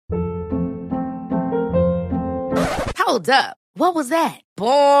Hold up. What was that?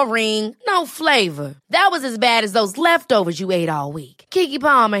 Boring. No flavor. That was as bad as those leftovers you ate all week. Keke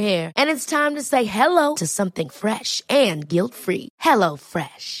Palmer here. And it's time to say hello to something fresh and guilt-free. Hello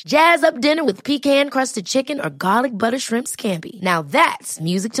Fresh. Jazz up dinner with pecan-crusted chicken or garlic butter shrimp scampi. Now that's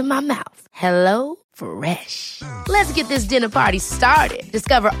music to my mouth. Hello Fresh. Let's get this dinner party started.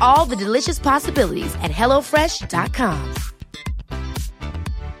 Discover all the delicious possibilities at HelloFresh.com.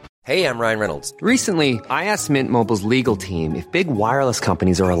 Hey, I'm Ryan Reynolds. Recently, I asked Mint Mobile's legal team if big wireless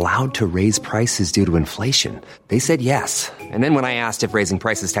companies are allowed to raise prices due to inflation. They said yes. And then when I asked if raising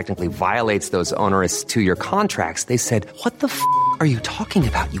prices technically violates those onerous 2-year contracts, they said, what the f*** are you talking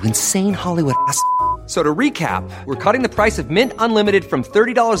about, you insane Hollywood ass f- So to recap, we're cutting the price of Mint Unlimited from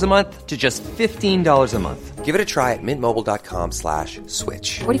 $30 a month to just $15 a month. Give it a try at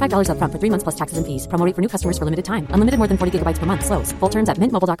mintmobile.com/switch. $45 up front for 3 months plus taxes and fees. Promo rate for new customers for limited time. Unlimited more than 40 gigabytes per month. Slows full terms at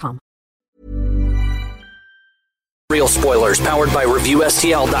mintmobile.com. Real spoilers powered by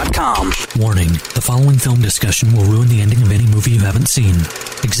ReviewSTL.com. Warning, the following film discussion will ruin the ending of any movie you haven't seen.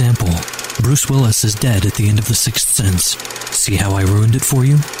 Example, Bruce Willis is dead at the end of The Sixth Sense. See how I ruined it for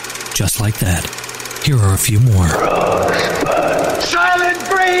you? Just like that. Here are a few more. Silent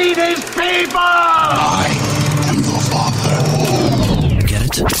breed is people! I am the father. Get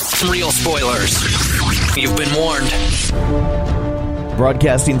it? Real spoilers. You've been warned.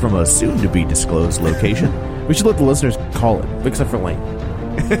 Broadcasting from a soon-to-be disclosed location. We should let the listeners call it, except for Lane.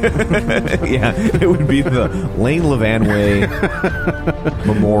 Yeah, it would be the Lane Levan Way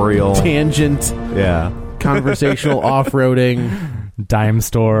Memorial. Tangent. Yeah. Conversational off-roading. Dime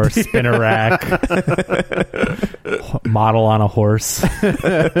store, spinner rack, model on a horse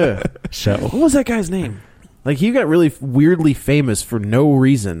show. What was that guy's name? Like, he got really weirdly famous for no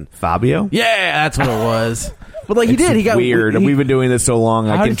reason. Fabio? Yeah, that's what it was. But like, he got weird. We've been doing this so long.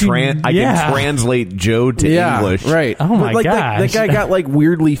 I can translate Joe to English. Right. Oh my gosh. That guy got like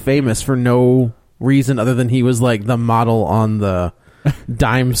weirdly famous for no reason other than he was like the model on the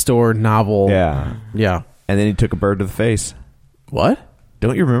dime store novel. Yeah. Yeah. And then he took a bird to the face. What?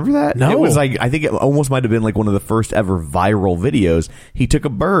 Don't you remember that? No. It was like, I think it almost might have been like one of the first ever viral videos. He took a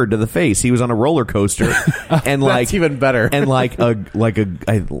bird to the face. He was on a roller coaster, and like that's even better. And it couldn't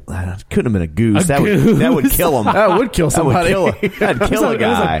have been a goose. That would kill him. That would kill somebody. That'd kill a guy.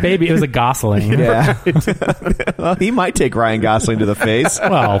 It was a baby. It was a Gosling. Yeah. Well, he might take Ryan Gosling to the face.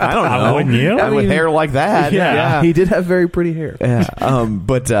 Well, I don't know. Wouldn't you? With hair like that. Yeah. He did have very pretty hair. Yeah.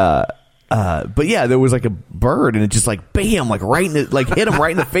 But yeah, there was like a bird, and it just like bam, like right in it, like hit him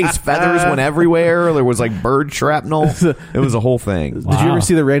right in the face. Feathers went everywhere. There was like bird shrapnel. It was a whole thing. Wow. Did you ever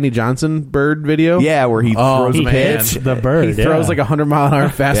see the Randy Johnson bird video? Yeah, where he throws a pitch. The bird. He throws like 100-mile-an-hour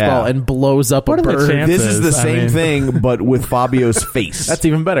fastball and blows up a bird. This is the same thing, but with Fabio's face. That's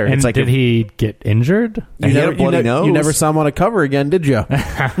even better. And it's like did he get injured? He had a bloody nose. You never saw him on a cover again, did you?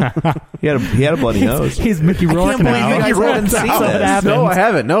 He had a bloody nose. He's Mickey Rourke now. Mickey Rourke haven't seen this. No, I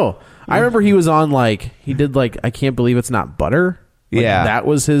haven't. No. I remember he was on he did I Can't Believe It's Not Butter. Yeah. That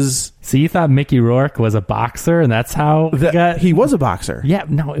was his. So you thought Mickey Rourke was a boxer, and that's how he was a boxer. Yeah,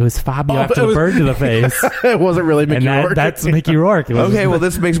 no, it was Fabio after the bird to the face. It wasn't really Mickey Rourke. That's Mickey Rourke. Okay, well,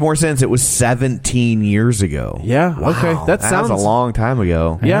 this makes more sense. It was 17 years ago. Yeah, wow. Okay. That sounds a long time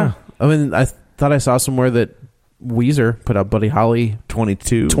ago. Yeah. I mean, I thought I saw somewhere that Weezer put out Buddy Holly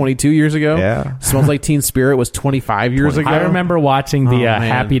 22 years ago. Yeah. Smells Like Teen Spirit was 25 years ago. I remember watching the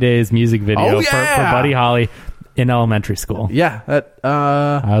Happy Days music video for Buddy Holly in elementary school. Yeah.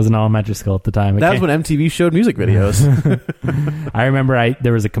 I was in elementary school at the time. That was when MTV showed music videos. I remember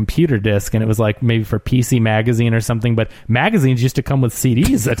there was a computer disc, and it was like maybe for PC Magazine or something, but magazines used to come with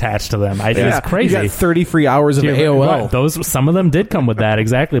CDs attached to them. It was crazy. You got 30 free hours of AOL. Some of them did come with that,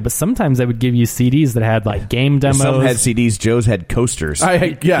 exactly, but sometimes they would give you CDs that had like game demos. Some had CDs. Joe's had coasters.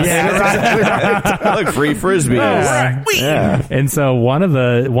 Yes. Like free Frisbee. Yeah. And so one of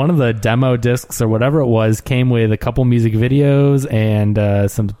the demo discs or whatever it was came with a couple music videos and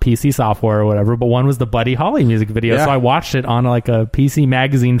some PC software or whatever, but one was the Buddy Holly music video. So I watched it on like a PC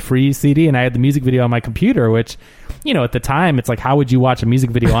Magazine free CD, and I had the music video on my computer, which, at the time, it's like, how would you watch a music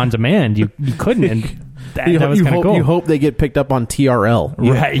video on demand? You couldn't, and that was kind of cool. You hope they get picked up on TRL.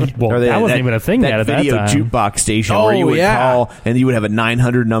 Right. Well, that wasn't even a thing yet at that time. That video jukebox station where you would call, and you would have a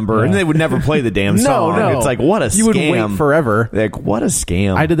 900 number, and they would never play the damn song. No. It's like, what a scam. You would wait forever. Like, what a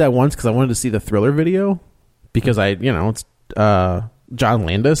scam. I did that once because I wanted to see the Thriller video, because it's John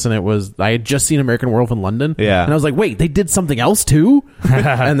Landis, and I had just seen American Werewolf in London. Yeah. And I was like, wait, they did something else too?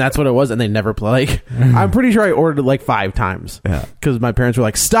 And that's what it was, and they never play. I'm pretty sure I ordered it 5 times. Yeah. Because my parents were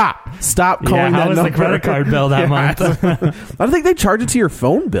like, stop calling that number. How was the credit card bill that month? I don't think they charge it to your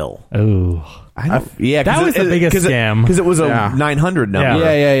phone bill. Oh. Yeah, that was the biggest scam because it was a 900 number.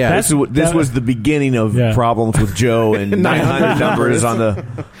 Yeah. This was the beginning of problems with Joe and 900 numbers on the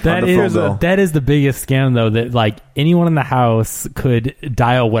phone bill. That is the biggest scam, though. That like anyone in the house could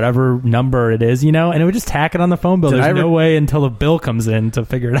dial whatever number it is, and it would just tack it on the phone bill. There's no way until the bill comes in to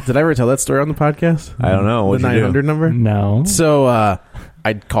figure it out. Did I ever tell that story on the podcast? I don't know. The 900 number? No. So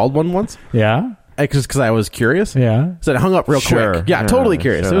I called one once. Yeah. Because I was curious. Yeah. So I hung up real quick. Yeah, totally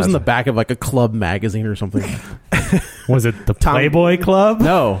curious. Sure, it was in the back of like a club magazine or something. Was it the Playboy Club?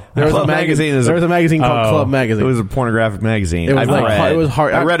 No. There was a magazine. There was a magazine called Club Magazine. It was a pornographic magazine. It was it was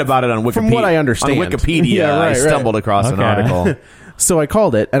hard. I read about it on Wikipedia. From what I understand. On Wikipedia, I stumbled across an article. So I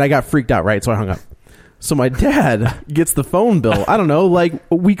called it, and I got freaked out, right? So I hung up. So my dad gets the phone bill, I don't know, like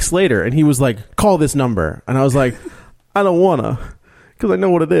weeks later, and he was like, call this number. And I was like, I don't want to, because I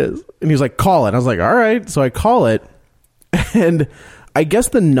know what it is. And he was like, call it. I was like, all right. So I call it, and I guess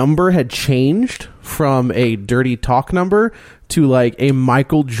the number had changed from a dirty talk number to like a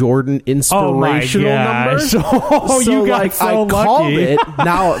Michael Jordan inspirational number. So you got like so I lucky. called it.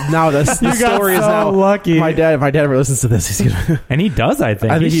 Now the story is now lucky. My dad, if my dad ever listens to this, he's gonna, and he does. I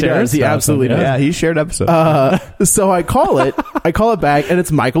think he does. He absolutely does. Yeah, he shared episodes. So I call it. I call it back, and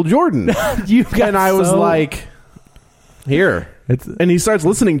it's Michael Jordan. And I was like, here. And he starts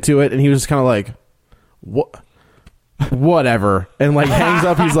listening to it, and he was just kind of like, what? Whatever, and like hangs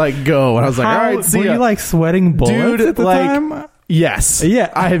up. He's like, go. And I was like, all right, see were ya. you like sweating bullets Dude, at the like, time? Yes.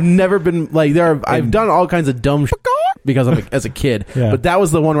 Yeah. I have never been like I've done all kinds of dumb shit because I'm as a kid. Yeah. But that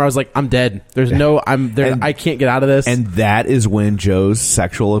was the one where I was like, I'm dead. There's no I'm there. I can't get out of this. And that is when Joe's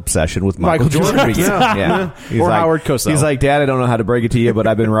sexual obsession with Michael Jordan began. Yeah. He's Or like, Howard Cosell. He's like, Dad, I don't know how to break it to you, but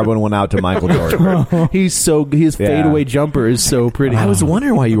I've been rubbing one out to Michael Jordan. his fadeaway jumper is so pretty. I was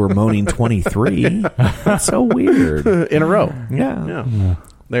wondering why you were moaning 23. That's so weird. In a row. Yeah.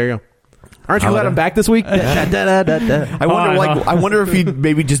 There you go. Aren't you glad I'm back this week? I wonder if he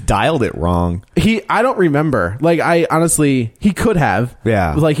maybe just dialed it wrong. I don't remember. Like, I honestly, he could have.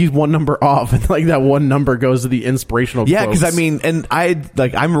 Yeah. Like, he's one number off, and like that one number goes to the inspirational Yeah, quotes. because I mean, and I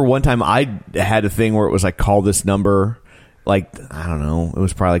remember one time I had a thing where it was like, call this number. Like, I don't know, it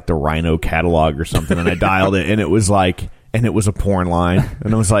was probably like the Rhino catalog or something, and I dialed it, and it was like, and it was a porn line,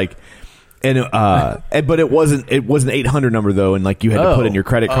 and it was like, but it wasn't 800 number though, and like you had to put in your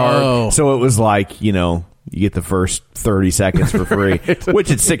credit card, so it was like, you get the first 30 seconds for free, which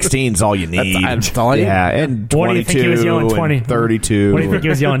at 16 is all you need. That's all I need. Yeah, and 22, what do you think he was yelling 20? 32. What do you think he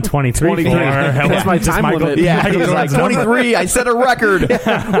was yelling 23? 23. That's my time limit. Yeah, he was like 23. I set a record. That's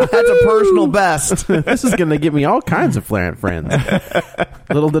a personal best. This is going to give me all kinds of friends.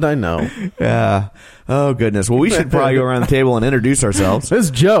 Little did I know. Yeah. Oh, goodness. Well, we should probably go around the table and introduce ourselves. This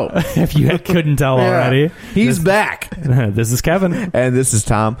is Joe. If you couldn't tell already. He's back. This is Kevin. And this is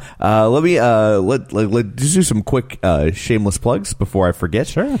Tom. Let me let's just do some quick shameless plugs before I forget.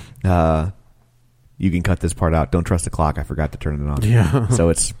 Sure. You can cut this part out. Don't trust the clock. I forgot to turn it on. Yeah. So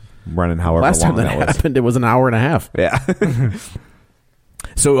it's running however Last long time that was. happened, it was an hour and a half. Yeah.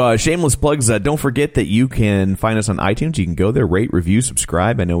 So shameless plugs. Don't forget that you can find us on iTunes. You can go there, rate, review,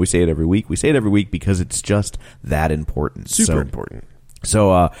 subscribe. I know we say it every week. We say it every week because it's just that important. Super important.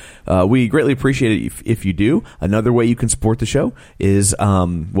 So we greatly appreciate it if you do. Another way you can support the show is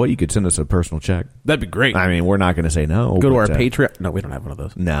you could send us a personal check. That'd be great. I mean, we're not going to say no. Go to our Patreon. No, we don't have one of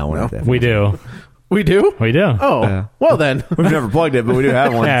those. No, we're not. We do. We do? We do. Oh, well then. We've never plugged it, but we do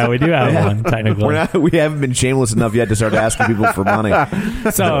have one. Yeah, we do have one, technically. We haven't been shameless enough yet to start asking people for money.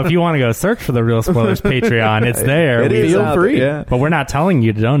 So if you want to go search for the Real Spoilers Patreon, it's there. It is out free. there, yeah. But we're not telling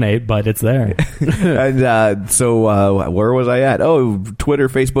you to donate, but it's there. And so where was I at? Oh, Twitter,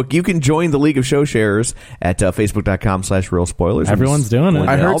 Facebook. You can join the League of Show Sharers at facebook.com/Real Spoilers. Everyone's doing it.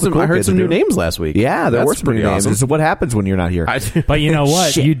 I heard some new names last week. Yeah, there were some new names. Awesome. So what happens when you're not here? But you know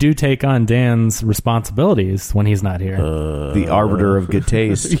what? Shit. You do take on Dan's responsibilities when he's not here. The arbiter of good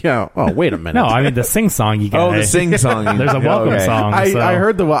taste. Yeah. Oh, wait a minute. No, I mean the sing song you guys. Oh, the sing song. There's a welcome song. I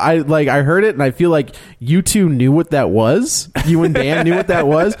heard I heard it, and I feel like you two knew what that was. You and Dan knew what that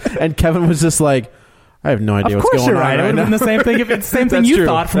was, and Kevin was just like, I have no idea of what's course going you're on. right. It would have been the same thing if it's the same thing That's you true.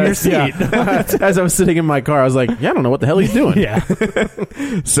 thought from your seat. Yeah. As I was sitting in my car, I was like, I don't know what the hell he's doing. Yeah.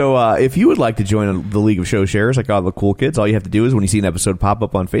 So if you would like to join the League of Show Sharers like all the cool kids, all you have to do is when you see an episode pop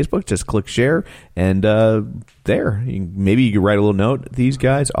up on Facebook, just click share, and maybe you can write a little note. These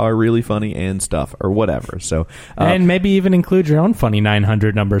guys are really funny and stuff, or whatever. So and maybe even include your own funny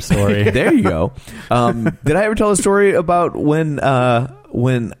 900 number story. There you go. Did I ever tell a story about when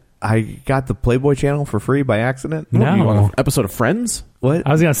I got the Playboy channel for free by accident? No. Episode of Friends? What?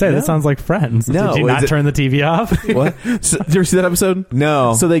 I was gonna say that sounds like Friends. No, did you not turn the TV off? What? So, did you ever see that episode?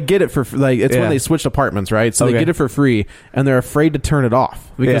 No. So they get it for like it's Yeah. when they switched apartments, right? So Okay. they get it for free, and they're afraid to turn it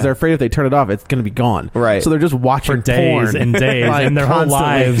off because Yeah. they're afraid if they turn it off, it's going to be gone. Right. So they're just watching For days porn and days, like, and their whole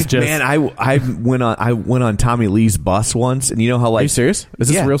constantly. lives just. Man, I went on Tommy Lee's bus once, and you know how like Are you serious? Is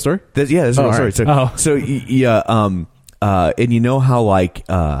this a real story? This is a real all story. right. So and you know how like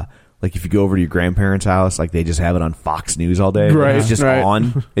if you go over to your grandparents' house, like they just have it on Fox News all day. Like, Right, it's just right.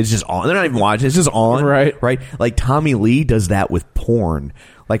 on. It's just on. They're not even watching. It's just on. Right. Like Tommy Lee does that with porn.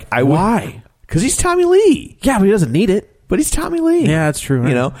 Like Why? Because he's Tommy Lee. Yeah, but he doesn't need it. But he's Tommy Lee. Yeah, that's true.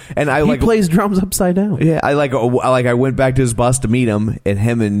 You know, and He plays drums upside down. Yeah, I went back to his bus to meet him, and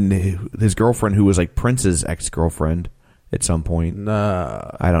him and his girlfriend, who was like Prince's ex-girlfriend at some point.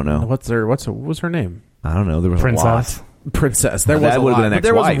 I don't know. What was her name? I don't know. There was Princess. a lot. Princess. There was That a would've lot, been an but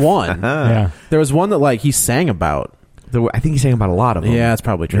there was ex-wife. one. Yeah. There was one that like he sang about. I think he sang about a lot of them. Yeah, that's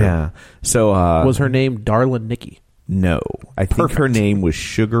probably true. Yeah. So Was her name Darla Nikki? no, I think her name was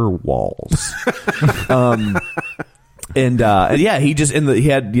Sugar Walls. And yeah, he just he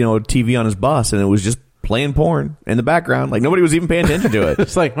had TV on his bus, and it was just playing porn in the background. Like nobody was even paying attention to it.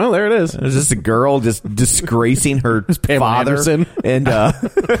 It's like, well, there it is. It was just a girl just disgracing her Pamela father, Anderson. and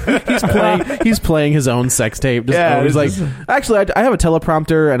He's playing his own sex tape. Just Yeah, always like, it's actually, I have a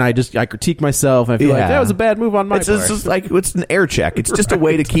teleprompter, and I critique myself. And I feel like that was a bad move on my It's part. just like it's an air check. It's just a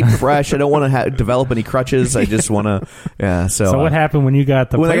way to keep fresh. I don't want to develop any crutches. I just want to. Yeah. So what happened when you got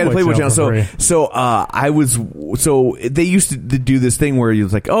the when I got the Playboy channel? for free? So they used to do this thing where you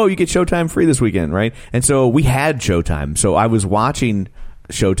was like, oh, you get Showtime free this weekend, right? And so we had Showtime. So I was watching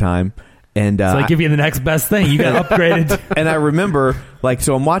Showtime. And So they give you the next best thing. You got upgraded. and I remember,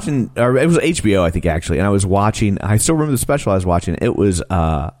 so I'm watching. It was HBO, I think, actually. And I was watching. I still remember the special I was watching. It was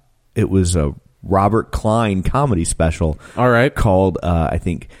a Robert Klein comedy special. All right. Called I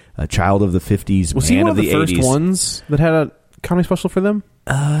think a Child of the 50s, Was Man he one of of the first 80s. ones that had a comedy special for them?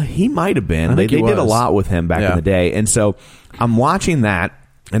 He might have been. I They think he did a was. lot with him back in the day. And so I'm watching that,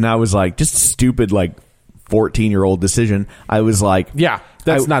 and I was like, just stupid, 14-year-old decision. I was like, Yeah,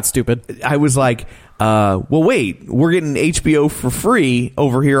 that's not stupid. I was like, well, wait, we're getting HBO for free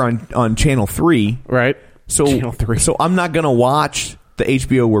over here on Channel 3. Right. So, Channel 3. So I'm not going to watch the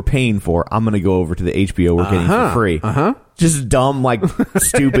HBO we're paying for. I'm going to go over to the HBO we're getting for free. Just dumb,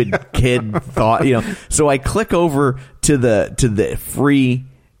 stupid kid thought, So I click over to the free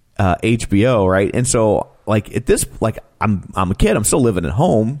HBO, right? And so, at this, I'm a kid. I'm still living at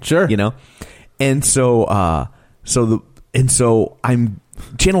home. Sure. And so, I'm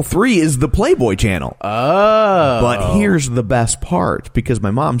Channel 3 is the Playboy channel. Oh. But here's the best part, because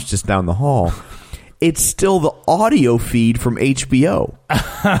my mom's just down the hall. It's still the audio feed from HBO.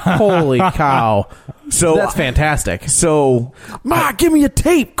 Holy cow. So that's fantastic. So, Ma, give me a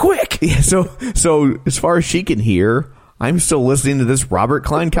tape, quick. Yeah, so as far as she can hear, I'm still listening to this Robert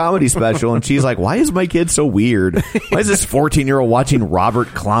Klein comedy special, and she's like, why is my kid so weird? Why is this 14-year-old watching Robert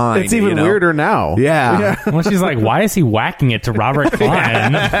Klein? It's even weirder now. Yeah. Well, she's like, why is he whacking it to Robert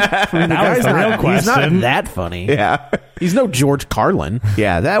Klein? That was the real question. He's not that funny. Yeah. He's no George Carlin.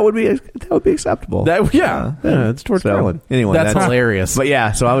 Yeah, that would be acceptable. Yeah, it's George Carlin. Anyway, that's hilarious. But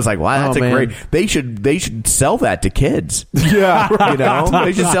yeah, so I was like, wow, that's man. great. They should sell that to kids. Yeah,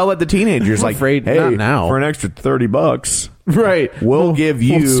 they should sell that to teenagers. I'm afraid hey, not now. For an extra $30. Right. We'll give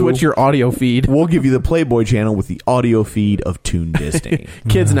you switch your audio feed. We'll give you the Playboy channel with the audio feed of Toon Disney.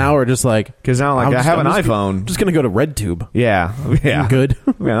 Kids now are just like, because now I have an iPhone. I'm just gonna go to RedTube. Yeah. Good.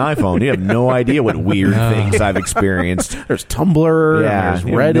 I got an iPhone. You have no idea what weird things I've experienced. There's Tumblr. Yeah, There's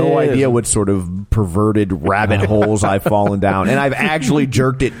you Reddit. have no idea what sort of perverted rabbit holes I've fallen down, and I've actually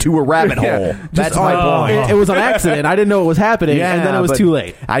jerked it to a rabbit hole. That's my point. It was an accident. I didn't know it was happening, and then it was but too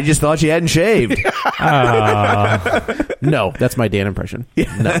late. I just thought you hadn't shaved. No, that's my Dan impression. Yeah,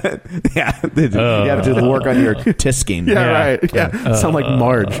 you have to do the work on your tisking. Yeah, right. Yeah, sound like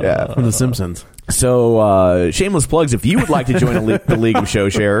Marge from The Simpsons. So, shameless plugs. If you would like to join the League of Show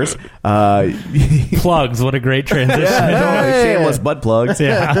Sharers, plugs. What a great transition. Shameless butt plugs.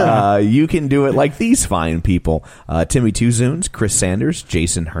 Yeah. You can do it like these fine people: Timmy Tuzoons, Chris Sanders,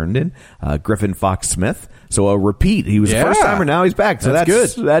 Jason Herndon, Griffin Fox Smith. So a repeat. He was a first timer. Now he's back. So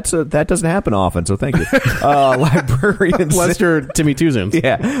that's good. That doesn't happen often. So thank you. Librarian Lester Timmy Tuzoons.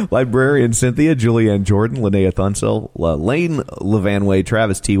 Yeah. Librarian Cynthia, Julianne Jordan, Linnea Thunsell, Lane Levanway,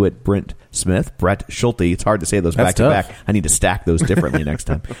 Travis Tewitt, Brent Smith, Brett Schulte. It's hard to say those back to back. I need to stack those differently next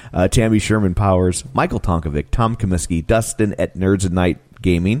time. Tammy Sherman Powers, Michael Tonkovic, Tom Comiskey, Dustin at Nerds at Night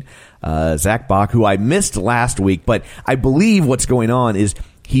Gaming, Zach Bach, who I missed last week, but I believe what's going on is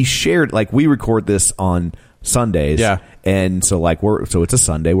he shared, we record this on Sundays. Yeah. And so it's a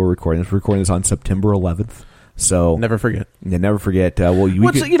Sunday. We're recording this on September 11th. So Never forget. Yeah, never forget.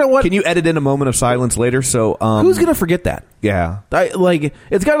 You know what? Can you edit in a moment of silence later? So who's gonna forget that? Yeah.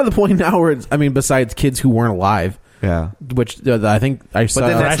 It's gotten to the point now where besides kids who weren't alive. Yeah. Which I think I saw.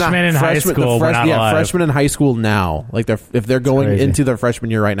 then that's freshmen in high school were not alive. Freshmen in high school now. Like if they're going crazy. into their freshman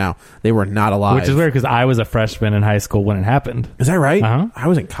year right now, they were not alive. Which is weird because I was a freshman in high school when it happened. Is that right? Uh-huh. I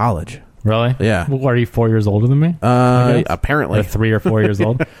was in college. Really? Yeah. Well, are you 4 years older than me? Apparently. Or 3 or 4 years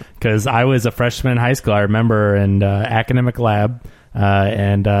old. Because I was a freshman in high school. I remember in academic lab.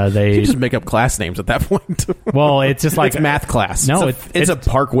 And they you just make up class names at that point. Well, it's just like it's math class. No, it's a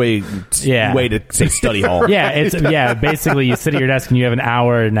Parkway way to say study hall. Yeah, basically you sit at your desk and you have an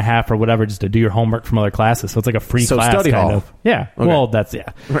hour and a half or whatever just to do your homework from other classes. So it's like a free class study kind hall. of. Yeah. Okay. Well, that's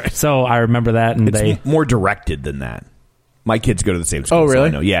Right. So I remember that, and It's more directed than that. My kids go to the same school. Oh, really? So I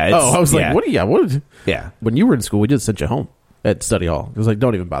know. Yeah. I was like, what? Yeah. When you were in school, we just sent you home at study hall. It was like,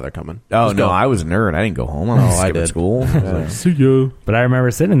 don't even bother coming. Oh, Just no, go. I was a nerd. I didn't go home. I did school. See you. But I remember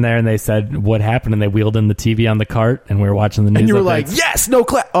sitting there and they said what happened, and they wheeled in the TV on the cart, and we were watching the news. And you were updates. like, yes, no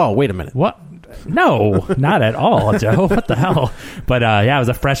class. Oh, wait a minute. What? No, not at all, Joe. What the hell? But I was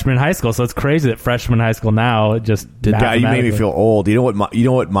a freshman in high school, so it's crazy that freshman in high school now just. You made me feel old. You know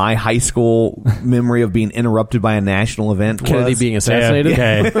what my high school memory of being interrupted by a national event was? Kennedy being assassinated.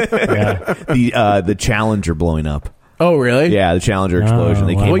 Yeah. The Challenger blowing up. Oh, really? Yeah, the Challenger explosion.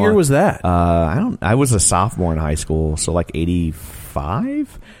 They wow. came What year on. was that? I was a sophomore in high school, so like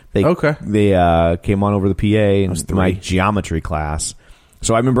 85. They came on over the PA in my geometry class.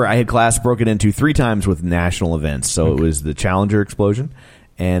 So I remember I had class broken into 3 times with national events. So it was the Challenger explosion,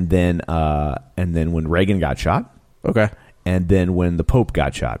 and then when Reagan got shot, and then when the Pope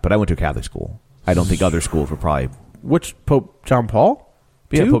got shot. But I went to a Catholic school. I don't think other schools were probably. Which Pope? John Paul?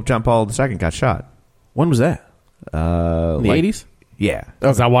 Yeah, Pope John Paul II got shot. When was that? In the 80s? Yeah.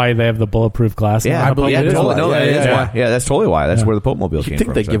 Is that why they have the bulletproof glass? Yeah, I believe it is. Totally, No, that is yeah. why. Yeah, that's totally why. That's where the Pope Mobile came I think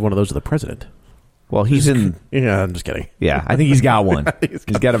from. they give one of those to the president. Well, he's in. Yeah, I'm just kidding. Yeah, I think he's got one. he's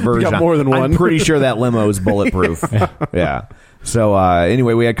got a version. He's got more than one. I'm pretty sure that limo is bulletproof. Yeah. So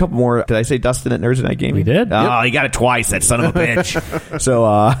anyway, we had a couple more. Did I say Dustin at Nerds Night Gaming? We did. Oh, he got it twice. That son of a bitch.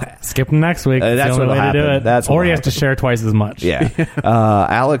 So skip him next week. That's the only what'll way to happen. do it. That's or he what'll has to share twice as much. Yeah.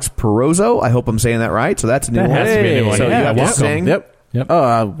 Alex Perozzo. I hope I'm saying that right. So that's a new That one. has to be a new one. So Yeah, you have welcome. to sing. Yep.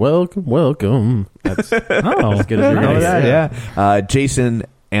 Welcome. That's as good as I yours. know that. Yeah. Jason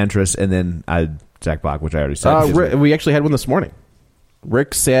Antris, and then Zach Bach, which I already said. We actually had one this morning.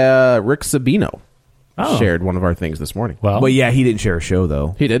 Rick Sabino Oh. shared one of our things this morning. Well, yeah, he didn't share a show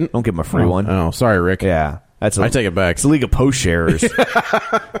though. He didn't? Don't give him a free one. Oh, sorry, Rick. Yeah. I take it back. It's a league of post sharers.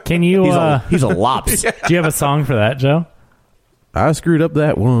 can you? He's a lops. Do you have a song for that, Joe? I screwed up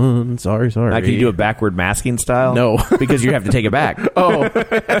that one. Sorry. Can you do a backward masking style? No. Because you have to take it back. Oh.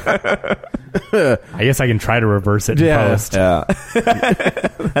 I guess I can try to reverse it in post. Yeah.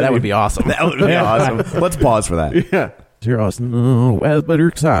 That would be awesome. That would be awesome. Let's pause for that. Yeah. You're awesome. Oh, well, but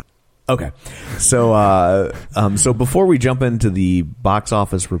it's hot. Okay. So so before we jump into the box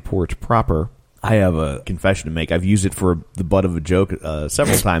office report proper, I have a confession to make. I've used it for the butt of a joke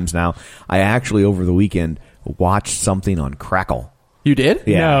several times now. I actually, over the weekend, watched something on Crackle. You did?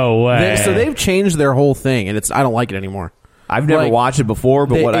 Yeah. No way. So they've changed their whole thing, and I don't like it anymore. I've never watched it before,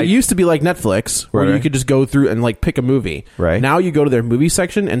 but it used to be like Netflix, where Right. you could just go through and like pick a movie. Right. Now you go to their movie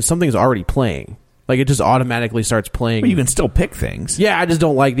section, and something's already playing. Like it just automatically starts playing. But you can still pick things. Yeah, I just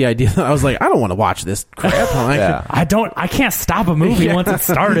don't like the idea. I was like, I don't want to watch this crap. I'm like, Yeah. I can't stop a movie once it's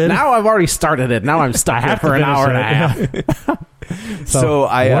started. Now I've already started it. Now I'm stuck here for an hour and a half. So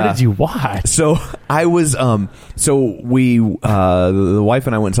I what did you watch? So I was so we the wife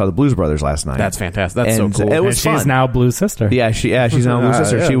and I went and saw the Blues Brothers last night. That's fantastic. That's And so cool. it was And she's fun. now Blue Sister. Yeah, she's now Blues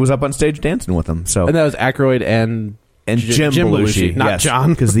Sister. yeah. She was up on stage dancing with them. So And that was Aykroyd and Jim Belushi, not yes, John.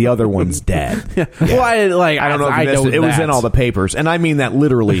 because the other one's dead. Well, I I don't know if you missed know it. It was that. in all the papers, and I mean that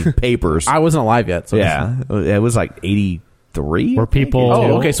literally papers. I wasn't alive yet. So yeah, it was like 83. Were people?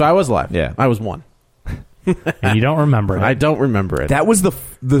 Oh, okay. So I was alive. Yeah. I was one. And you don't remember it. I don't remember it. That was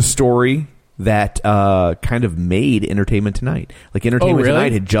the story that kind of made Entertainment Tonight. Like Entertainment really?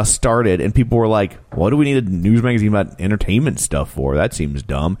 Tonight had just started, and people were like, "What do we need a news magazine about entertainment stuff for? That seems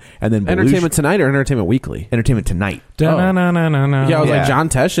dumb." And then Entertainment Tonight or Entertainment Weekly? Entertainment Tonight. Da-na-na-na-na-na. Yeah, I was Yeah. like John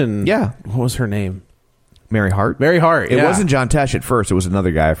Tesh and Yeah. what was her name? Mary Hart. Mary Hart. It yeah. wasn't John Tesh at first. It was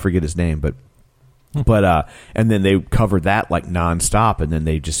another guy. I forget his name, but and then they covered that like nonstop, and then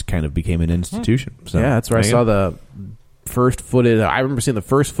they just kind of became an institution. So Yeah, that's where I saw the first footage. I remember seeing the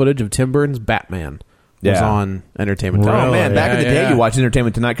first footage of Tim Burton's Batman was Yeah. on Entertainment Tonight. Oh man, back in the day, you watched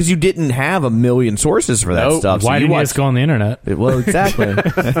Entertainment Tonight because you didn't have a million sources for that Nope. stuff. So Why you didn't you watched, just go on the internet? Well, exactly.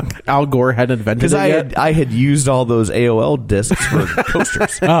 Al Gore hadn't invented Because it yet. I had used all those AOL discs for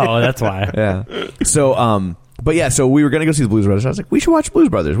coasters. Oh, that's why. Yeah. So, but yeah, so we were going to go see the Blues Brothers. I was like, we should watch Blues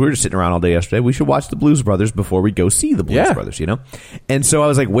Brothers. We were just sitting around all day yesterday. We should watch the Blues Brothers before we go see the Blues Brothers, you know? And so I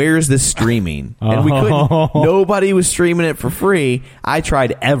was like, where's this streaming? And we couldn't. Nobody was streaming it for free. I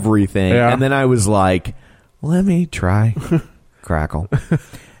tried everything. Yeah. And then I was like, let me try Crackle.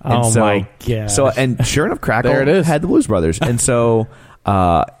 And my gosh. So, and sure enough, Crackle There it is. had the Blues Brothers. And so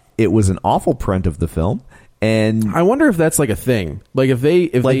it was an awful print of the film. And I wonder if that's like a thing. Like if they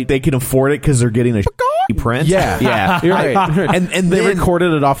can afford it because they're getting a print. yeah, you're right. And they then,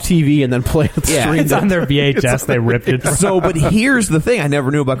 recorded it off TV and then played it. Yeah. It's on their VHS. They ripped it. So, but here's the thing: I never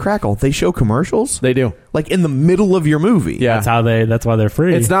knew about Crackle. They show commercials. They do, like in the middle of your movie. Yeah, That's why they're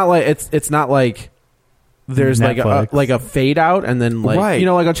free. It's not like it's not like there's Netflix. like a fade out and then like right. you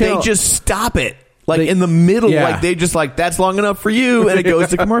know like a channel. They just stop it. Like They- in the middle, Yeah. like they just like that's long enough for you, and it goes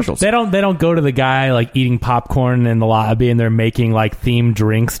to commercials. They don't go to the guy like eating popcorn in the lobby and they're making like themed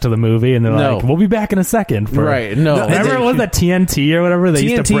drinks to the movie and they're No. like, we'll be back in a second. For, Right, no. Remember it was that TNT or whatever? They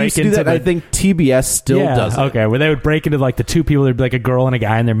used to break do into that. the, I think TBS still does it. Okay, where they would break into like the two people. There'd be like a girl and a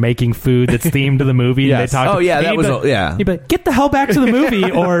guy, and they're making food that's themed to the movie. Yes. And they talk. Oh, yeah, and that he'd was be a- like- yeah. He'd be like, get the hell back to the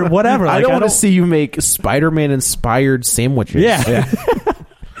movie or whatever. I Like, don't want to see you make Spider-Man inspired sandwiches. Yeah.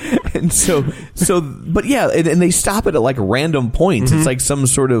 And but yeah, and they stop it at like random points. It's like some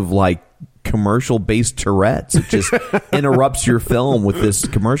sort of like commercial based Tourette's. It just interrupts your film with this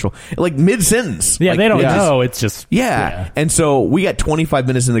commercial, like mid sentence. Yeah, like, they don't just- know. It's just And so we got 25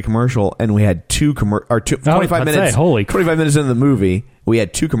 minutes in the commercial, and we had 25 I'd minutes. say, holy 25 minutes into the movie, we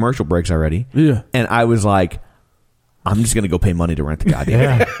had 2 commercial breaks already. Yeah. And I was like, I'm just gonna go pay money to rent the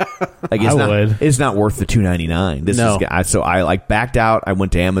goddamn thing. Like it's I would. It's not worth the $2.99. This No. is so I like backed out. I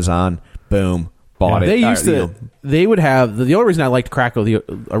went to Amazon. Boom. Bought it. They used to. They would have the only reason I liked Crackle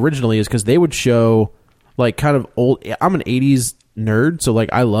originally is because they would show like kind of old. I'm an '80s nerd, so like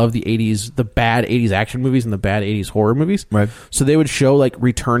I love the '80s, the bad '80s action movies and the bad '80s horror movies. Right. So they would show like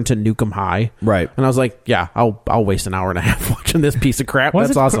Return to Nukem High. Right. And I was like, yeah, I'll waste an hour and a half watching this piece of crap. Was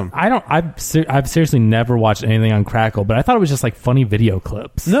That's it- awesome. I've seriously never watched anything on Crackle, but I thought it was just like funny video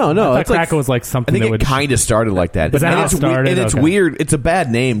clips. No, I thought it's like- Crackle was like I something think that it would. kind of started like that. Was that how it it's started? And it's Okay. weird. It's a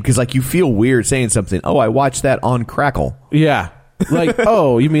bad name because like you feel weird saying something. Oh, I watched that on Crackle. Yeah. Like,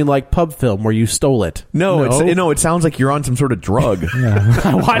 oh, you mean like pub film where you stole it? No, it sounds like you're on some sort of drug.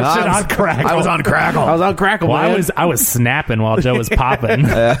 I watched it on Crackle. I was on Crackle. I was on Crackle. Well, man. I was snapping while Joe was popping.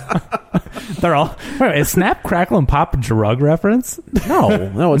 They're all. Wait, is Snap, Crackle, and Pop a drug reference?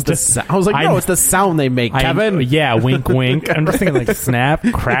 No, it's the. I was like, no, it's the sound they make, Kevin. Yeah, wink, wink. I'm just thinking like Snap,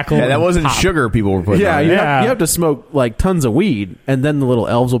 Crackle. Yeah, that and wasn't Pop. sugar people were putting Yeah, on. you, Yeah. Have, you have to smoke like tons of weed, and then the little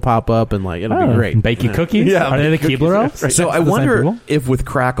elves will pop up, and like it'll Oh, be great. Bake you cookies? Yeah, Are they the bake Keebler elves? So I The same wonder people? if with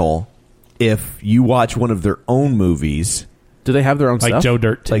Crackle, if you watch one of their own movies, Do they have their own Like stuff? Joe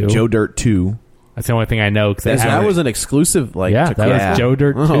Dirt 2. like Joe Dirt 2. That's the only thing I know. Cause That was an exclusive. Like, yeah, to that Crackle. was Joe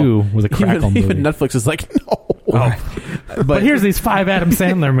Dirt 2 was a Crackle movie. Even Netflix is like, no. but here's these 5 Adam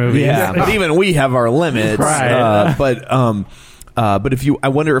Sandler movies. Yeah, but even we have our limits. Right. But if I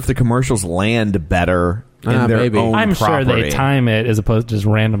wonder if the commercials land better in their maybe. own I'm sure property. they time it as opposed to just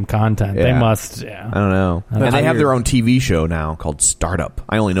random content. They Yeah. must, yeah. I don't know. And they have their own TV show now called Startup.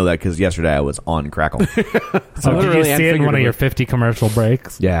 I only know that because yesterday I was on Crackle. So did you literally see it in one of your 50 commercial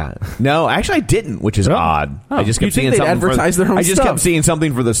breaks? Yeah. No, actually I didn't, which is odd. I just kept You'd think seeing they'd something advertise their own I just stuff. kept seeing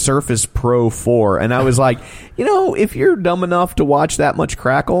something for the Surface Pro 4 and I was like, if you're dumb enough to watch that much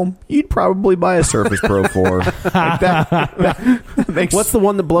Crackle, you'd probably buy a Surface Pro 4. Like that makes What's the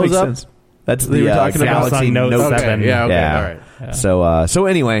one that blows makes up? sense. That's That you the were talking about? Galaxy Samsung Note 7. Yeah, okay, all right. Yeah. So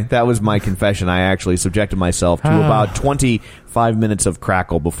anyway, that was my confession. I actually subjected myself to about 25 minutes of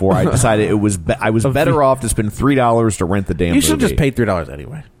Crackle before I decided I was better off to spend $3 to rent the damn You should movie. just pay $3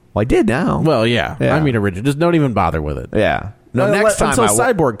 anyway. Well, I did now. Well, yeah. Yeah. I mean, original. Just don't even bother with it. Yeah. No, next time until I will.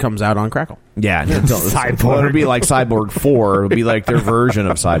 Cyborg comes out on Crackle. Yeah, Cyborg. It'll be like Cyborg 4. It'll be like their version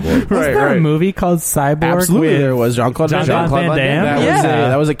of Cyborg. Was there a movie called Cyborg? Absolutely, with there was Jean-Claude Van Damme. Jean-Claude Van Damme?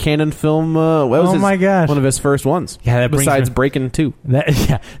 That was a Canon film. My gosh. One of his first ones. Yeah, that brings besides me- Breaking 2.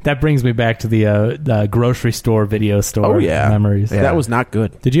 That brings me back to the grocery store, video store Oh yeah, memories. Yeah. That was not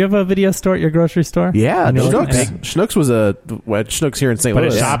good. Did you have a video store at your grocery store? Yeah, And it was Schnucks. big? Schnucks was Schnucks here in St. But at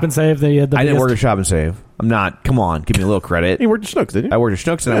Louis. Shop and Save, they had the I didn't video work at Shop and Save. I'm not. Come on, give me a little credit. You worked at Schnucks, didn't you? I worked at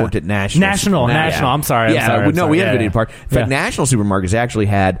Schnucks and I worked at National. National. I'm sorry. Yeah, I'm sorry. we had Yeah, a video yeah. part. In fact, National Supermarkets actually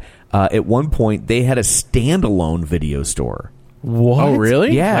had at one point they had a standalone video store. What? Oh,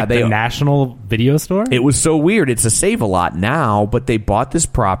 really? Yeah, Like the National Video Store? It was so weird. It's a Save-A-Lot now, but they bought this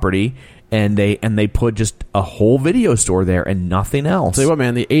property and they put just a whole video store there and nothing else. Tell you what,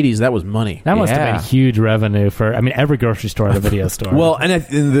 man, the 80s, that was money. That must have Yeah. been huge revenue for, every grocery store had a video store. Well, and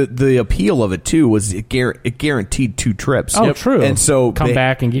the appeal of it too was it guaranteed 2 trips. Oh, true. And so Come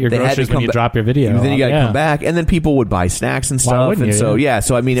back and get your they had to groceries when come you ba- drop your video Then you got to off. come back, and then people would buy snacks and Why stuff. wouldn't And you? so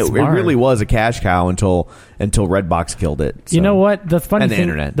so I mean, it Smart. really was a cash cow until Redbox killed it. So. You know what? The funny And the thing,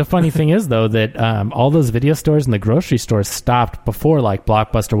 internet. The funny thing is though that all those video stores and the grocery stores stopped before like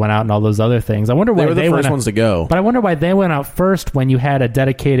Blockbuster went out and all those other things. I wonder why They were the went first out- ones to go. But I wonder why they went out first when you had a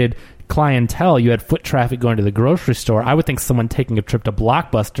dedicated clientele. You had foot traffic going to the grocery store. I would think someone taking a trip to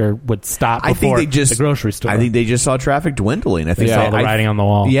Blockbuster would stop before I think they just the grocery store. I think they just saw traffic dwindling. I think They saw the writing on the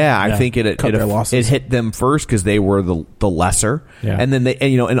wall. Yeah, I Yeah. think it Cut their losses. hit them first because they were the lesser. Yeah. And then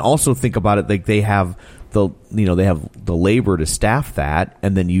and also think about it, like they have they have the labor to staff that,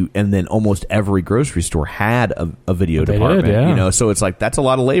 and then almost every grocery store had a video They department. did, yeah. So it's like that's a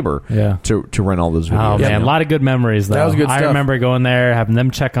lot of labor. Yeah. To run all those videos. Oh man, a lot of good memories though. That was good I stuff. remember going there, having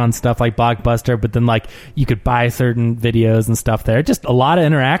them check on stuff like Blockbuster, but then like you could buy certain videos and stuff there. Just a lot of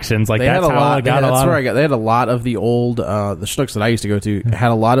interactions. Like They that's had a how lot. I got a That's lot. where Of, I got. They had a lot of the old the Schnucks that I used to go to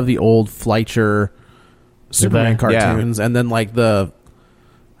had a lot of the old Fleischer Superman they? cartoons, and then like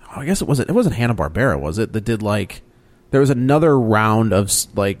I guess it wasn't Hanna-Barbera, was it? That did like there was another round of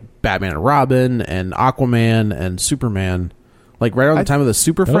like Batman and Robin and Aquaman and Superman, like right around the time of the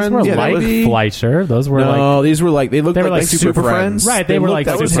Super those Friends. were Yeah, like that was- Fleischer. Those were No, like these were like they looked they were like like Super Friends. right. They were like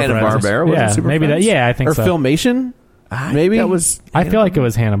that was Super Friends. Hanna-Barbera, wasn't it, Yeah, Super maybe that. Friends? Yeah, I think Or so. Filmation, maybe that was. I feel like it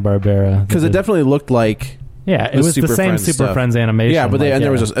was Hanna Barbera because it definitely looked like. Yeah, it was the Super same Friends Super stuff. Friends animation. Yeah, but like,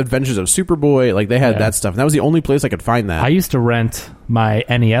 there was Adventures of Superboy. Like they had Yeah. that stuff. And that was the only place I could find that. I used to rent my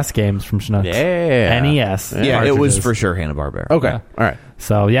NES games from Schnucks. Yeah. NES. Yeah, it was cartridges. for sure Hanna-Barbera. Okay, Yeah. all right.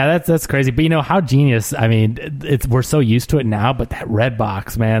 So yeah, that's crazy. But you know how genius. I mean, we're so used to it now. But that red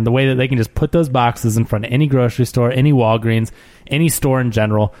box, man, the way that they can just put those boxes in front of any grocery store, any Walgreens, any store in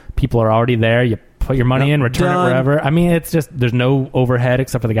general, people are already there. You put your money in, return Done. it wherever. I mean, it's just there's no overhead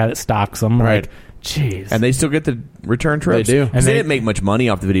except for the guy that stocks them. Right. Like, jeez. And they still get the return trips. They do. And And they they- didn't make much money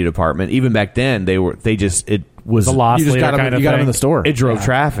off the video department. Even back then, it was the loss You just leader got them. kind of You got them thing. in the store. It drove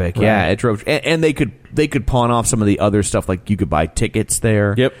traffic. Right. Yeah, it drove, and they could pawn off some of the other stuff. Like you could buy tickets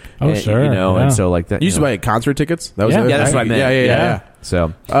there. Yep. Oh, And, sure. You know, Yeah. and so like that. You used to know. buy concert tickets. That was Yeah. the other Yeah, that's thing. what I meant. Yeah.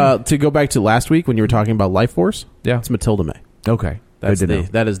 So To go back to last week when you were talking about Life Force, Yeah. it's Matilda May. okay, That's good to know.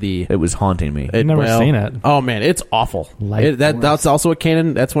 that is the. It was haunting me. I've never seen it. Oh man, it's awful. Life That's also a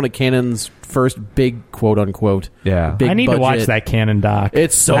Canon. That's one of Canon's first big quote unquote. Yeah. big I need to watch budget. that Canon doc.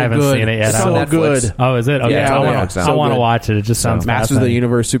 It's so I haven't good. seen it yet. It's I so want- good. Oh, is it? Okay, Yeah, I yeah, want it's to. so I want to good. watch it. It just sounds Masters of the fascinating.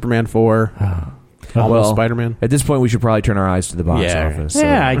 Universe, Superman 4, all well, those Spider-Man. At this point, we should probably turn our eyes to the box Yeah. office. So.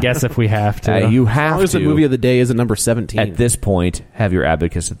 Yeah, I guess if we have to. You As have long as to. the movie of the day is at number 17. at this point, have your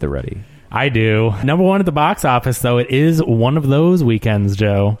advocates at the ready. I do. Number one at the box office, though, it is one of those weekends,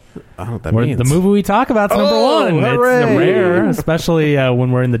 Joe. I don't know what that Where means. the movie we talk about is number one. hooray. It's rare, especially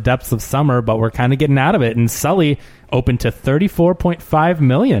when we're in the depths of summer, but we're kind of getting out of it. And Sully opened to $34.5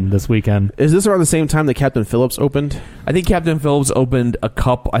 million this weekend. Is this around the same time that Captain Phillips opened? I think Captain Phillips opened a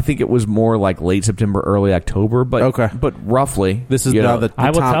couple. I think it was more like late September, early October. But Okay. but roughly, This is you now know, the,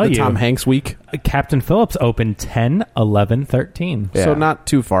 I will Tom, tell the you. Tom Hanks week, Captain Phillips opened 10, 11, 13. Yeah. so not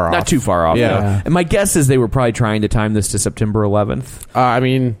too far off. not too far off. Yeah. no. And my guess is they were probably trying to time this to September 11th. I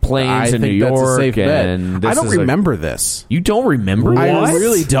mean, Planes I in think New that's a York, safe bet. and I this don't is a- remember this. You don't remember? I What?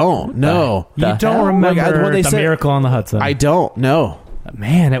 really don't. No, You The don't hell? remember Like, when they the said- Miracle on the Hudson? I don't. No.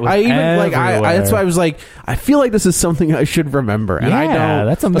 Man, it was I even like everywhere. I that's why I was like I feel like this is something I should remember and I Yeah, don't.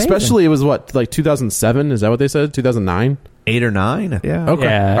 that's amazing. Especially it was what like 2007, is that what they said? 2009? 8 or 9? Yeah. Okay.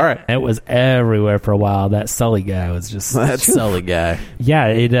 Yeah, All right. It was everywhere for a while. That Sully guy was just That Sully guy. Yeah,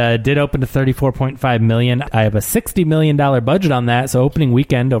 it did open to $34.5 million. I have a $60 million budget on that, so opening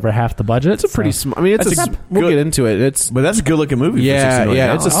weekend over half the budget. It's a pretty small. I mean, it's That's a, a we'll good- get into it. It's But that's a good looking movie. yeah, for $60 million.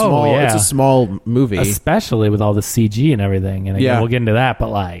 yeah. It's a Oh, small. yeah. It's a small movie. especially with all the CG and everything. And again, Yeah. we'll get into that, but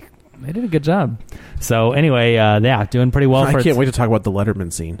like they did a good job. So anyway, yeah, doing pretty well. I for can't wait to talk about the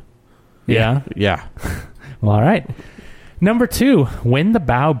Letterman scene. Yeah. Yeah. Well, all right. Number 2, When the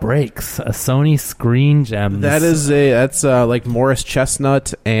Bow Breaks, a Sony Screen Gems. That's like Morris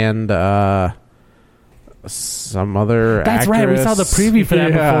Chestnut and some other. That's right. We saw the preview for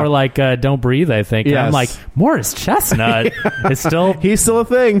that Yeah. before, like Don't Breathe, I think. And I'm Yes. like, Morris Chestnut is still, He's still a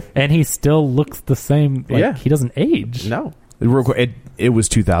thing. and he still looks the same. Like, Yeah. he doesn't age. No. Real quick, it was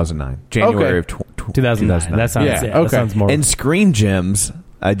 2009. January Okay. of 2009. That sounds, Yeah, yeah, okay. that sounds more. And Screen Gems,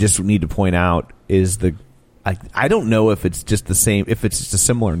 I just need to point out, is the I don't know if it's just the same, if it's just a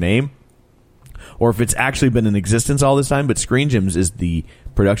similar name, or if it's actually been in existence all this time. But Screen Gems is the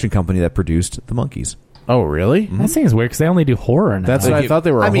production company that produced The Monkees. Oh, really? That seems weird because they only do horror now. That's what I thought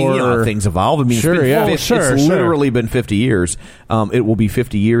they were. I mean, horror. you know, things evolve. I mean, sure, it's literally been 50 years. It will be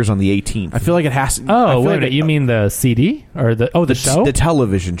 50 years on the 18th. I feel like it has to. Oh, wait a minute. You mean the CD or the show? The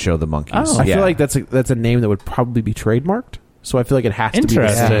television show, The Monkees. Oh. I feel like that's a name that would probably be trademarked. So I feel like it has to be the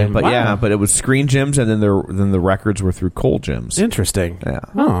Interesting. same. But but it was Screen Gems, and then the records were through Cole Gems. Interesting. Yeah.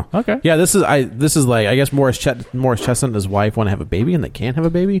 Oh, okay. Yeah, this is like, I guess Morris Chestnut and his wife want to have a baby, and they can't have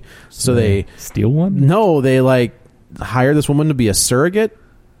a baby, so they steal one. No, they like hire this woman to be a surrogate,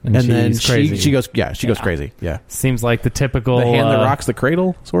 and then crazy. she goes crazy. Yeah, seems like the typical the hand that rocks the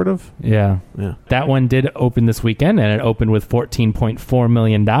cradle, sort of. Yeah. That one did open this weekend, and it opened with $14.4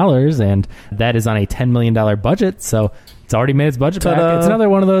 million, and that is on a $10 million budget. So it's already made its budget back. It's another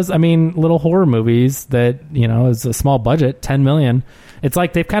one of those, little horror movies that, is a small budget, $10 million. It's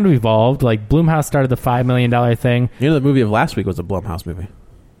like they've kind of evolved. Like Blumhouse started the $5 million thing. The movie of last week was a Blumhouse movie.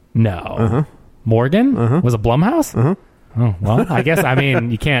 No. Morgan was a Blumhouse? Oh, well, I guess,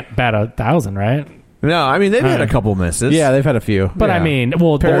 you can't bat 1,000, right? No, they've had a couple misses. Yeah, they've had a few. But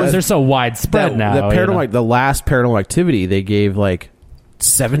they're so widespread now. The last Paranormal Activity, they gave like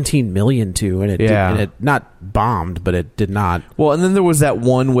 $17 million to, and it not bombed, but it did not. Well, and then there was that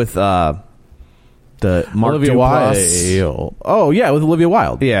one with the Mark Olivia Duplass. Wilde. Oh yeah, with Olivia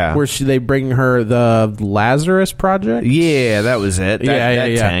Wilde. Yeah, where they bring her the Lazarus Project. Yeah, that was it.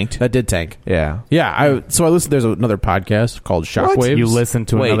 That tanked. That did tank. Yeah, yeah. I listened. There's another podcast called Shockwaves. What? You listen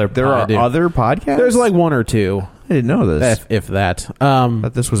to another? There are other podcasts. There's like one or two. I didn't know this. If that.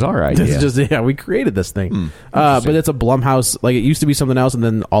 But this was our idea. This is we created this thing. But it's a Blumhouse. Like, it used to be something else, and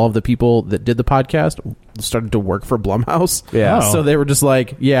then all of the people that did the podcast started to work for Blumhouse. Yeah. So they were just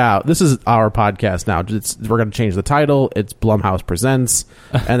like, yeah, this is our podcast now. We're going to change the title. It's Blumhouse Presents.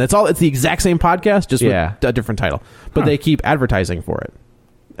 And it's the exact same podcast, just with a different title. But they keep advertising for it.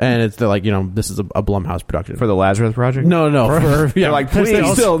 And they're like, this is a Blumhouse production for the Lazarus Project. No, they're like, please,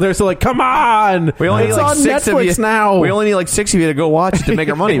 they're still like, come on, we only it's need like on 6 Netflix of you now. We only need like 6 of you to go watch it to make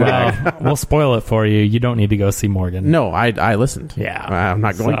our money back. We'll spoil it for you. You don't need to go see Morgan. No, I listened. Yeah, I'm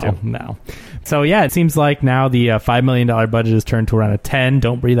not going to. No. So yeah, it seems like now the $5 million budget is turned to around a 10.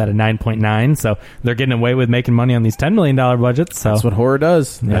 Don't Breathe at a 9.9. So they're getting away with making money on these $10 million budgets. So that's what horror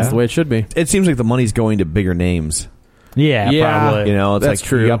does. That's the way it should be. It seems like the money's going to bigger names. Yeah, probably. It's that's like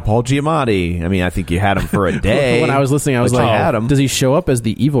true. You got Paul Giamatti. I think you had him for a day. When I was listening, I was like, had him. Does he show up as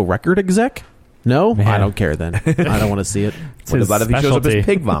the evil record exec? No, I don't care then. I don't want to see it. What about if he shows up as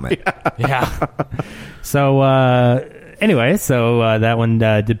pig vomit? Yeah. So anyway, that one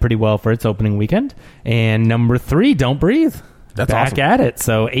did pretty well for its opening weekend. And number 3, Don't Breathe. That's back awesome. at it.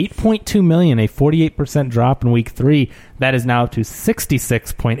 So $8.2 million, a 48% drop in week 3. That is now up to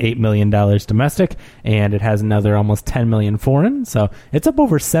 $66.8 million domestic, and it has another almost $10 million foreign. So it's up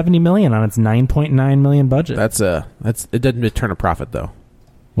over $70 million on its $9.9 million budget. It didn't turn a profit though.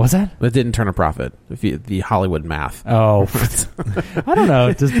 What's that? It didn't turn a profit. The Hollywood math. Oh, I don't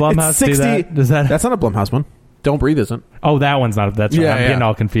know. Does Blumhouse do that? That's not a Blumhouse one. Don't Breathe isn't. Oh, that one's not. That's right. Yeah, I'm getting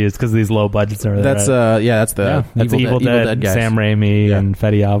all confused because these low budgets are. That's right. that's the Evil Dead guys. Sam Raimi and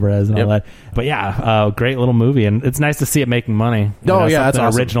Fede Alvarez and all that. But great little movie, and it's nice to see it making money. That's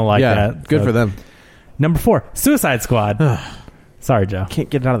awesome. Original like that. Good for them. Number 4, Suicide Squad. Sorry, Joe. Can't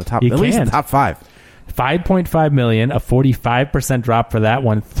get it out of the top. You at least the top 5. $5.5 million, a 45% drop for that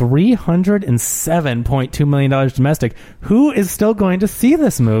one. $307.2 million domestic. Who is still going to see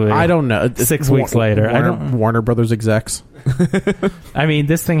this movie? I don't know. 6 weeks later, Warner Brothers execs.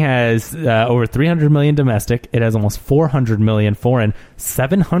 This thing has over $300 million domestic. It has almost $400 million foreign,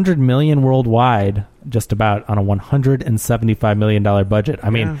 $700 million worldwide, just about on a $175 million budget.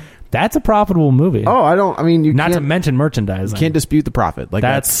 That's a profitable movie. Oh, I don't. You not to mention merchandising. You can't dispute the profit. Like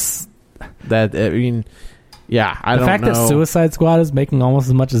that's that. I don't know. The fact that Suicide Squad is making almost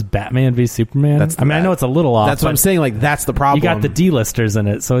as much as Batman v Superman. I know it's a little off. That's what I'm saying. Like, that's the problem. You got the D-listers in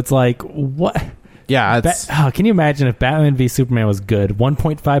it, so it's like, what? Yeah, can you imagine if Batman v Superman was good?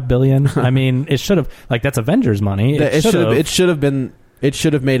 $1.5 billion. It should have. That's Avengers money. It should have been. It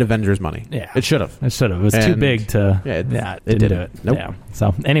should have made Avengers money. Yeah, it should have. It was too big to. It didn't do it. Nope. Yeah.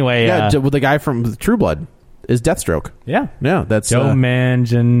 So anyway, the guy from True Blood is Deathstroke. Yeah, that's Joe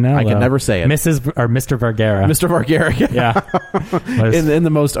Manganiello. I can never say it. Mr. Vergara. Mr. Vergara. Yeah. in the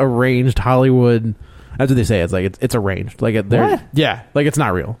most arranged Hollywood. That's what they say. It's like it's arranged. Like what? Yeah, like it's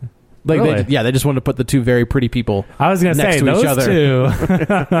not real. Like really? They just wanted to put the two very pretty people. I was going to say to those each other. two.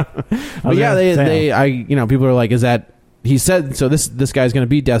 But people are like, is that he said, so this guy's going to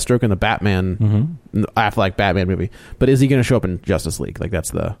be Deathstroke in the Batman, Affleck Batman movie, but is he going to show up in Justice League? Like that's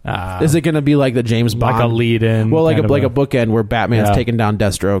the, is it going to be like the James Bond? Like a lead-in? Well, like a bookend where Batman's taking down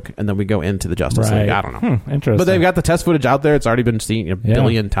Deathstroke, and then we go into the Justice League. I don't know. Interesting. But they've got the test footage out there. It's already been seen a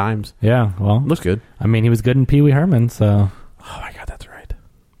billion times. Yeah, well. Looks good. I mean, he was good in Pee Wee Herman, so. Oh my God, that's right.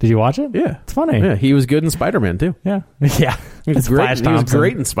 Did you watch it? Yeah. It's funny. Yeah, he was good in Spider-Man, too. Yeah. Yeah. He was great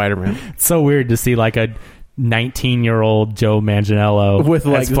in Spider-Man. It's so weird to see like a 19-year-old Joe Manganiello with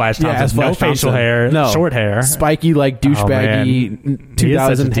like as Flash Thompson, as no Flash facial Thompson. hair, short hair, spiky like douchebaggy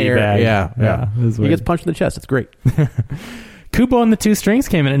 2000 hair. Yeah. He gets punched in the chest. It's great. Kubo and the Two Strings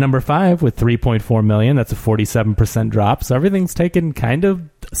came in at number 5 with $3.4 million. That's a 47% drop. So everything's taken kind of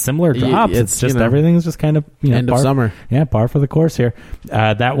similar drops. It's just everything's just kind of end of summer. Yeah, par for the course here.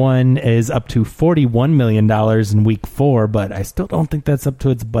 That one is up to $41 million in week 4, but I still don't think that's up to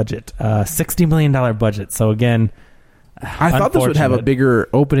its budget. $60 million budget. So again, I thought this would have a bigger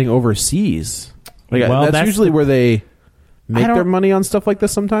opening overseas. Like, well, that's usually where they make their money on stuff like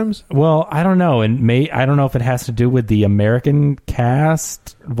this sometimes. Well, I don't know, and I don't know if it has to do with the American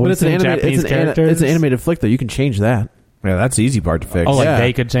cast voicing Japanese characters. It's an animated flick, though. You can change that. Yeah, that's the easy part to fix. Oh, like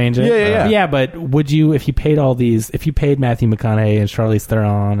they could change it? Yeah. But would you, if you paid all these, if you paid Matthew McConaughey and Charlize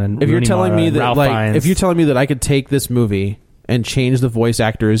Theron and if you're telling me that, Ralph like, Fiennes, if you're telling me that I could take this movie and change the voice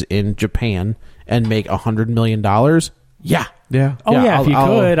actors in Japan and make $100 million, yeah. Oh yeah, if you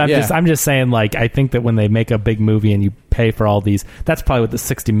could. I'm just saying, like, I think that when they make a big movie and you pay for all these, that's probably what the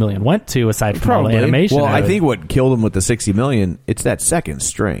 $60 million went to, aside from all the animation. Well, I think what killed them with the $60 million, it's that second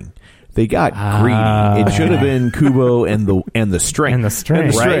string. They got greedy. It should have been Kubo and the string.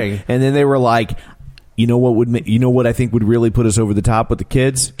 Right? And then they were like, you know what I think would really put us over the top with the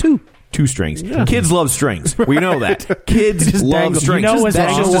kids? Two strings. Yeah. Kids love strings. We know that. Kids love strings.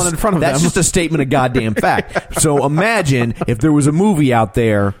 That's just a statement of goddamn fact. So imagine if there was a movie out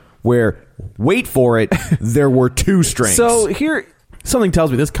there where, wait for it, there were 2 strings. So here, something tells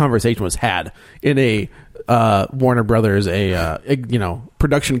me this conversation was had in a Warner Brothers, a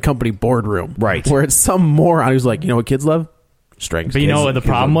production company boardroom, right? Where it's some moron who's like, you know what kids love? Strings. But you know what the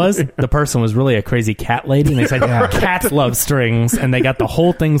problem was? The person was really a crazy cat lady, and they said cats love strings, and they got the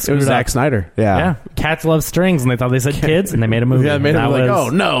whole thing screwed up. Zack Snyder. Yeah, cats love strings, and they thought they said kids, and they made a movie. Yeah, made it like, oh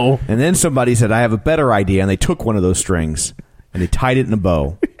no. And then somebody said, I have a better idea, and they took one of those strings and they tied it in a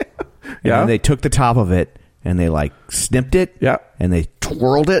bow. And then they took the top of it and they like snipped it. Yeah. And they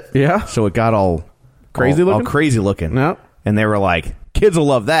twirled it. Yeah. So it got all crazy looking. All crazy looking. Yeah. And they were like, kids will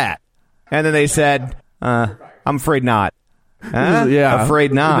love that. And then they said, I'm afraid not. Huh? Yeah,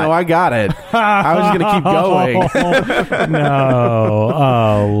 afraid not. No, I got it. I was going to keep going. No,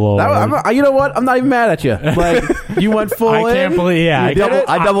 oh Lord. You know what? I'm not even mad at you. Like you went full in. I can't believe. Yeah,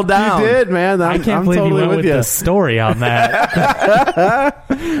 I doubled down. You did, man. I can't believe totally you went with you. the story on that.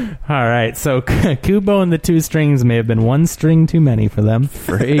 All right, so Kubo and the Two Strings may have been one string too many for them.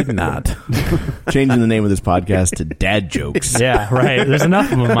 Afraid not. Changing the name of this podcast to Dad Jokes. Yeah, right. There's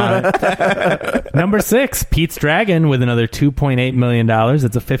enough of them on it. Number 6, Pete's Dragon with another $2.8 million. It's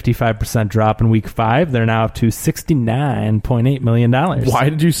a 55% drop in week 5. They're now up to $69.8 million. Why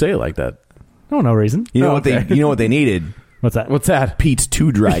did you say it like that? No reason. You know what they needed? What's that? Pete's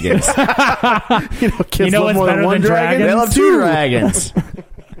 2 dragons. Kids love what's more better than one than dragon? dragons? They love 2 dragons.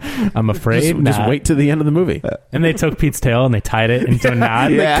 I'm afraid just wait to the end of the movie. And they took Pete's tail and they tied it into a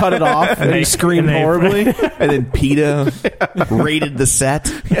knot. They cut it off and they screamed horribly. And then PETA raided the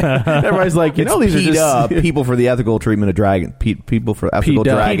set. Everybody's like, these PETA, are just people for the ethical treatment of dragon. People for ethical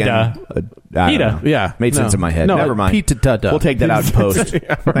dragon. PETA. Yeah. Made sense in my head. No, Never mind. PETA. We'll take that out in post.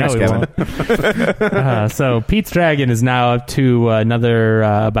 Thanks, Kevin. So Pete's Dragon is now up to another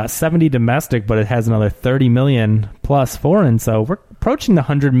about 70 domestic, but it has another 30 million plus foreign. So we're approaching the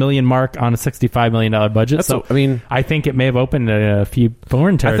 100 million mark on a $65 million budget. I think it may have opened a few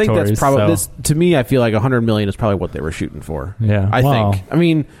foreign territories. I think that's probably to me. I feel like 100 million is probably what they were shooting for. Yeah, I think. I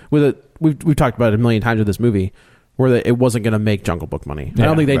mean, we've talked about it a million times with this movie, where it wasn't going to make Jungle Book money.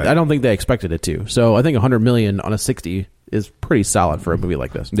 Yeah, I don't think they expected it to. So I think 100 million on a 60 is pretty solid for a movie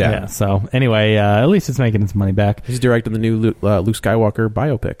like this. Yeah. So anyway, at least it's making its money back. He's directing the new Luke Skywalker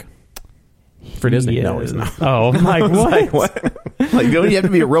biopic. For Disney? No, he's not. Oh, like what? Like, don't you have to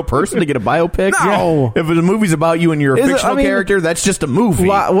be a real person to get a biopic? No. If the movie's about you and you're a fictional character, that's just a movie.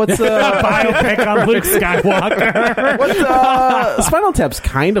 What's a biopic on Luke Skywalker? What's Spinal Tap's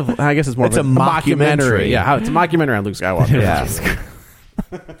kind of? I guess it's more. It's of a mockumentary. Yeah, it's a mockumentary on Luke Skywalker. Yeah.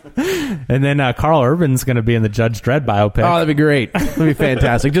 And then Carl Urban's going to be in the Judge Dredd biopic. Oh, that'd be great. That'd be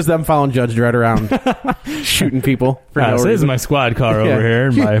fantastic. Just them following Judge Dredd around, shooting people. For no so this is reason. my squad car over here.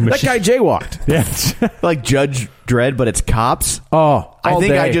 And my That guy jaywalked. Yeah. Like Judge Dredd, but it's cops. Oh, I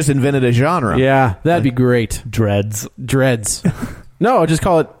think day. I just invented a genre. Yeah, that'd be great. Dreads. No, just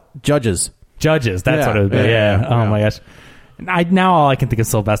call it Judges. Judges. That's what it would be. Yeah. Oh my gosh. Now all I can think of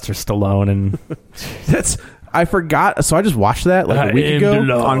Sylvester Stallone and I forgot. So I just watched that like a week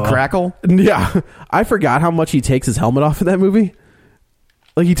ago on Crackle. Yeah, I forgot how much he takes his helmet off in that movie.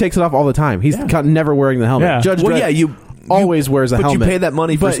 Like he takes it off all the time. He's never wearing the helmet. Yeah. Judge Dredd you always wears a but helmet. you pay that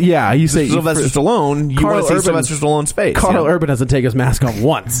money for. But yeah, you say Sylvester Stallone. You want to see Sylvester Stallone's face. Carl Urban doesn't take his mask off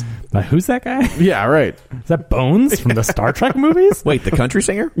once. who's that guy? Yeah, right. Is that Bones from the Star Trek movies? Wait, the country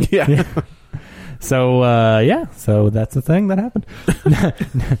singer? Yeah. So so that's the thing that happened.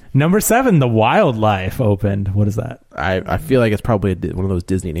 Number 7, The Wildlife opened. What is that? I feel like it's probably one of those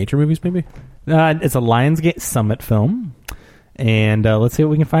Disney nature movies, maybe. It's a Lionsgate Summit film, and let's see what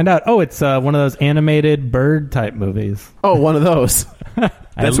we can find out. Oh, it's one of those animated bird type movies. Oh, one of those.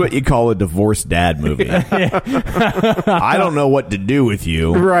 That's what you call a divorced dad movie. I don't know what to do with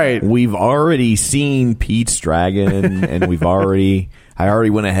you. Right. We've already seen Pete's Dragon, and I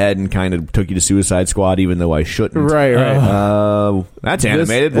already went ahead and kind of took you to Suicide Squad, even though I shouldn't. Right. That's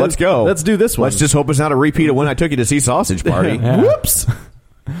animated. Let's go. Let's do this one. Let's just hope it's not a repeat of when I took you to see Sausage Party. Whoops.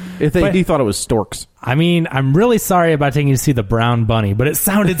 He thought it was storks. I mean, I'm really sorry about taking you to see the Brown Bunny, but it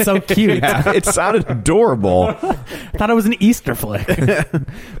sounded so cute. Yeah, it sounded adorable. I thought it was an Easter flick.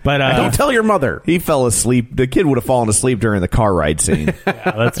 But don't tell your mother. He fell asleep. The kid would have fallen asleep during the car ride scene.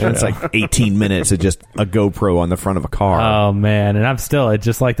 Yeah, that's true. It's like 18 minutes of just a GoPro on the front of a car. Oh man, and I'm still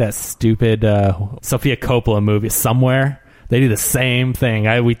just like that stupid Sofia Coppola movie Somewhere. They do the same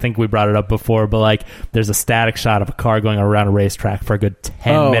thing. We think we brought it up before, but like there's a static shot of a car going around a racetrack for a good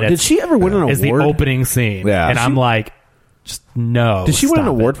 10 minutes. Did she ever win an award? Is the opening scene. Yeah. And I'm like, just no. Did she win an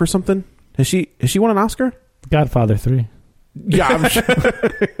stop award it. for something? Has she won an Oscar? Godfather 3. Yeah, I'm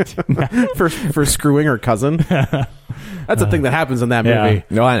sure. for screwing her cousin. That's a thing that happens in that movie. Yeah.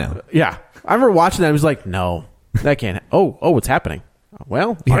 No, I know. Yeah. I remember watching that. I was like, no, that can't. Oh, it's happening.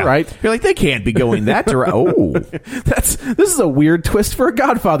 Well, all right. You're like, they can't be going that direction. Oh, this is a weird twist for a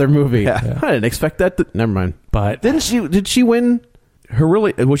Godfather movie. Yeah. I didn't expect that. Never mind. But did she win? her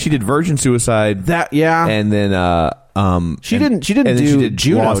really. Well, she did Virgin Suicide. That yeah, and then she didn't and then do she did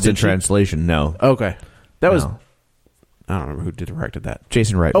Juno, Lost in did she? Translation. No, Okay, that was. No. I don't remember who directed that.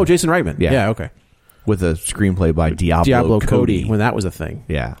 Jason Reitman. Oh, Jason Reitman. Yeah. Yeah. Okay. With a screenplay by Diablo Cody when that was a thing.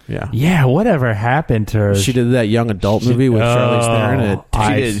 Yeah. Yeah, whatever happened to her? She did that young adult movie with Charlize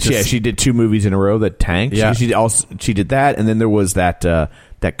Theron. She did 2 movies in a row that tanked. Yeah. She did that, and then there was that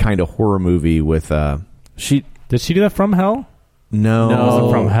kind of horror movie with Did she do that From Hell? No, It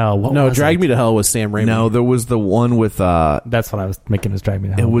wasn't From Hell. What was Drag it? Me to Hell was Sam Raimi. No, there was the one with that's what I was making as Drag Me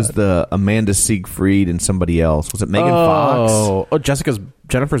to Hell. it was the Amanda Seyfried and somebody else. Was it Megan Fox? Oh,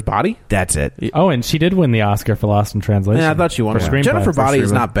 Jennifer's Body? That's it. Oh, and she did win the Oscar for Lost in Translation. Yeah, I thought she won. For screenplay. Jennifer Body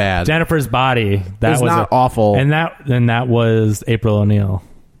is not bad. Jennifer's Body. That It's was not awful. And that was April O'Neil.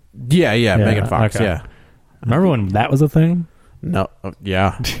 Yeah, Megan Fox. okay. Yeah. Remember when that was a thing? No.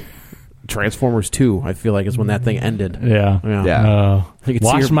 Yeah. Transformers 2, I feel like, is when that thing ended. Yeah. You could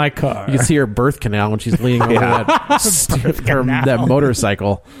Wash see her, my car. You can see her birth canal when she's leaning over that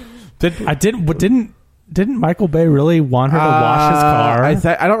motorcycle. Didn't Michael Bay really want her to wash his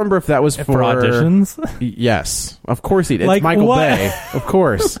car? I don't remember if that was for auditions. Yes, of course he did. Like it's Michael what? Bay, of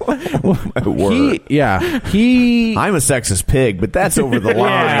course. My word. I'm a sexist pig, but that's over the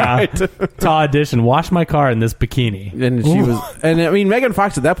line. Yeah. To audition, wash my car in this bikini. And she was, and I mean, Megan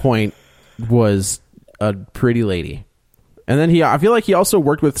Fox at that point was a pretty lady. And then I feel like he also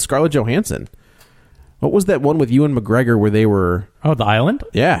worked with Scarlett Johansson. What was that one with Ewan McGregor where they were? Oh, The Island?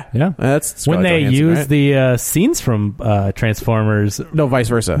 Yeah. When That's Scarlett they Johansson, use right? the scenes from Transformers. No, vice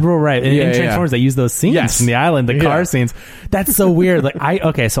versa. Right. In Transformers, they use those scenes from The Island, the car scenes. That's so weird.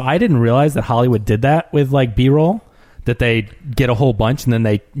 So I didn't realize that Hollywood did that with like B-roll. That they get a whole bunch and then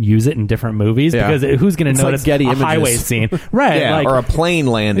they use it in different movies because who's going to notice like Getty a Images. highway scene, right? Yeah, like, or a plane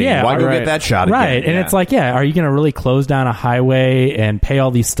landing. Yeah, Why go right. get that shot again? Right, and it's like, are you going to really close down a highway and pay all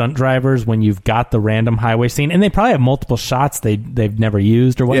these stunt drivers when you've got the random highway scene? And they probably have multiple shots they've never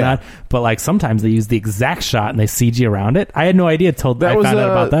used or whatnot. But like sometimes they use the exact shot and they CG around it. I had no idea till I found out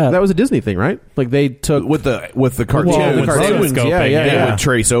about that. That was a Disney thing, right? Like they took with the cartoons. the cartoons. They would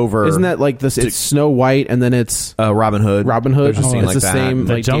trace over. Isn't that like this? It's Snow White and then it's Robin Robin Hood. There's a scene like it's the that. same.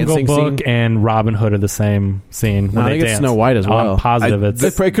 The like, Jungle dancing Book scene. and Robin Hood are the same scene. No, when I they think it's dance. Snow White as well. I'm positive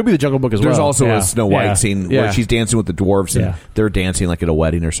It could be the Jungle Book as well. There's also Yeah. a Snow White Yeah. scene Yeah. where she's dancing with the dwarves and Yeah. they're dancing like at a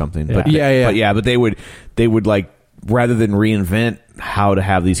wedding or something. Yeah. But but they would like, rather than reinvent how to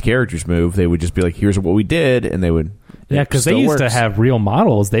have these characters move, they would just be like, here's what we did, and they would. Yeah, because they used to have real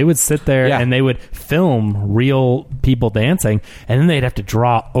models. They would sit there and they would film real people dancing, and then they'd have to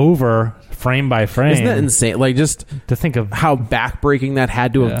draw over frame by frame. Isn't that insane? Like, just to think of how backbreaking that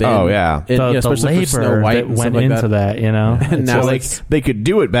had to have been. Oh, yeah. The especially for labor Snow White that and went stuff like into that, you know. And now like they could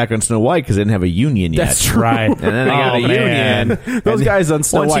do it back on Snow White because they didn't have a union yet. That's true. Right. And then they got a man. union. Those And guys on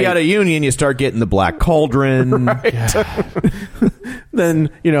Snow once White. you got a union, you start getting the Black Cauldron, Then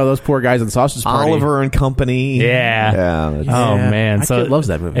those poor guys on Sausage Party. Oliver and Company. Yeah. that's- Oh Yeah. man. My So kid loves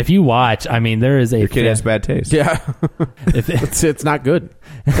that movie. If you watch, I mean, there is a Your kid has bad taste. Yeah, If it's not good.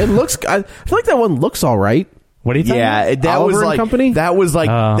 It looks. I feel like that one looks all right. What are you talking Yeah, about? that Oliver was and like Company? that was like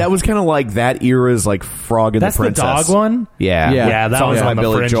that was kind of like that era's like Frog and That's the the Princess. dog one? Yeah, Yeah, that Songs was by on the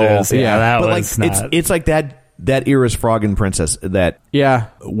Billy fringes. Joel. Yeah, that but was like not- it's like that era's Frog and Princess. That Yeah,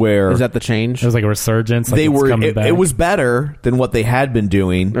 where is that the change? It was like a resurgence. Like they it's were coming back. it was better than what they had been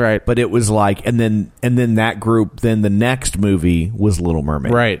doing, Right. But it was like and then that group, then the next movie was Little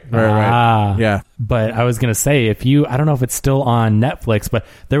Mermaid, right. Ah. Yeah. But I was going to say, I don't know if it's still on Netflix, but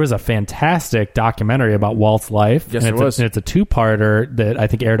there was a fantastic documentary about Walt's life. Yes, and there was. It's a two-parter that I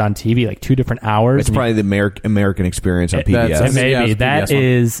think aired on TV, like 2 different hours. It's probably the American Experience on PBS. that's- Maybe Yeah, it's that PBS one.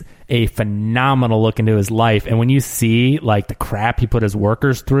 is a phenomenal look into his life. And when you see like the crap he put his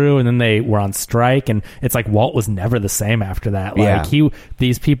workers through, and then they were on strike, and it's like Walt was never the same after that. Like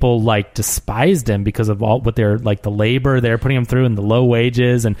these people like despised him because of all what they're like the labor they're putting him through and the low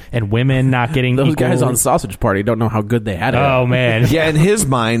wages and women not getting Those equal- guys on Sausage Party don't know how good they had it. Oh man. Yeah, in his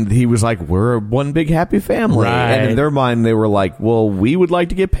mind, he was like, "We're one big happy family," Right. and in their mind, they were like, "Well, we would like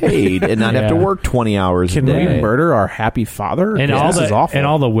to get paid and not have to Yeah. work 20 hours Can a day." we murder our happy father? And Yeah, all this the is awful. and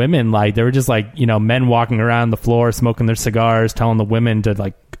all the women, like they were just like, you know, men walking around the floor smoking their cigars, telling the women to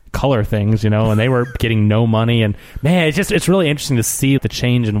like color things, you know, and they were getting no money. And man, it's really interesting to see the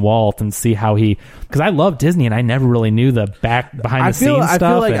change in Walt and see how because I love Disney and I never really knew the behind the scenes stuff. I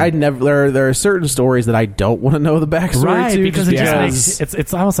feel like and- I never. There are certain stories that I don't want to know the backstory Right, to, because it just makes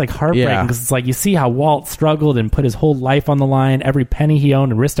it's almost like heartbreaking Yeah. because it's like you see how Walt struggled and put his whole life on the line, every penny he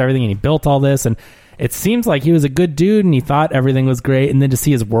owned and risked everything, and he built all this, and it seems like he was a good dude and he thought everything was great, and then to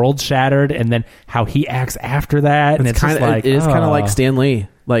see his world shattered and then how he acts after that, and it's kind just of like it is kind of like oh. Stan Lee.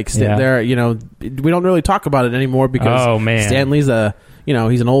 Like Yeah. there, you know, we don't really talk about it anymore because Oh, man. Stan Lee's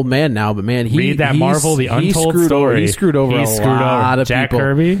he's an old man now, but man, Read that Marvel, The Untold Story. He screwed over He a screwed lot over of Jack people.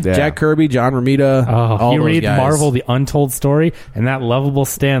 Kirby? Yeah. Jack Kirby, John Romita. all You those read guys. Marvel, The Untold Story, and that lovable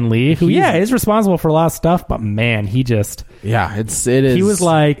Stan Lee, who is responsible for a lot of stuff, but man, he just it is.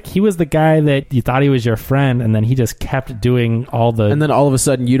 he was the guy that you thought he was your friend, and then he just kept doing all the and then all of a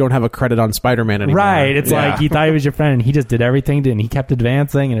sudden you don't have a credit on Spider-Man anymore. right. It's like you thought he was your friend, and he just did everything, and he kept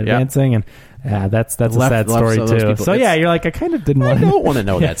advancing and advancing, and that's a sad story some of those too. people. So yeah, you're like I kind of didn't I want to. don't want to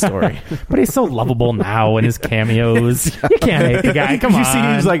know that story. But he's so lovable now in his cameos. You can't hate the guy. Come you on.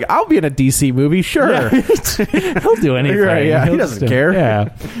 see, he's like, I'll be in a DC movie, sure. Yeah. He'll do anything. Right, yeah, he He'll doesn't just- care.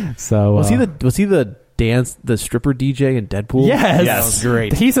 Yeah. So Was he the stripper DJ in Deadpool? Yes. That was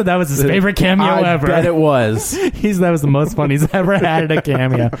great. He said that was his favorite cameo I ever. bet it was. That was the most fun he's ever had at a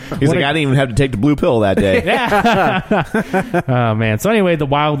cameo. He's like, I didn't even have to take the blue pill that day. Oh man. So anyway, The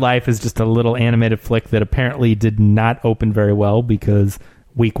Wildlife is just a little animated flick that apparently did not open very well because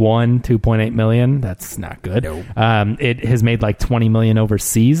week 1, 2.8 million. That's not good. It has made like 20 million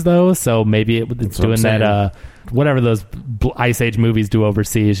overseas though, so maybe it's doing that whatever those Ice Age movies do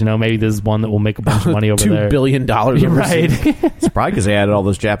overseas, you know, maybe this is one that will make a bunch of money over there. $2 billion overseas. Right. It's probably because they added all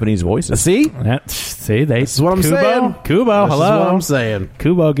those Japanese voices. See? This is what I'm saying. Kubo, This hello. is what I'm saying.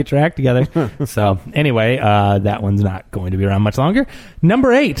 Kubo, get your act together. So anyway, that one's not going to be around much longer.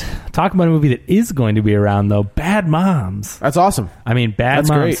 Number 8, talk about a movie that is going to be around though, Bad Moms. That's awesome. I mean, Bad That's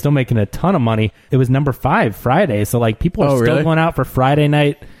Moms great. still making a ton of money. It was number 5 Friday, so like people are still really? going out for Friday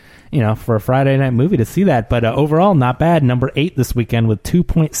night, you know, for a Friday night movie to see that. But overall, not bad. Number 8 this weekend with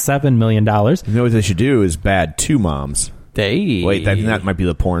 $2.7 million. You know what they should do is Bad Two Moms. Hey. Wait, that might be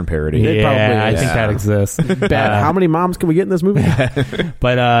the porn parody. Yeah, probably I is. think that exists. Bad. How many moms can we get in this movie?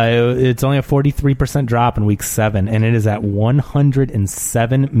 But it's only a 43% drop in week 7, and it is at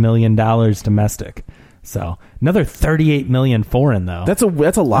 $107 million domestic. So another 38 million foreign though. That's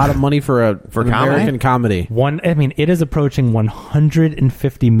a lot of money for an American comedy. It is approaching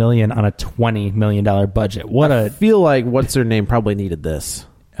 150 million on a $20 million budget. I feel like what's her name probably needed this.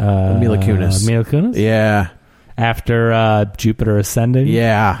 Mila Kunis. Mila Kunis? Yeah. after Jupiter Ascending.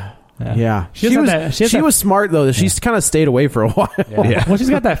 Yeah. She was smart though. She's kind of stayed away for a while. Yeah. Well, she's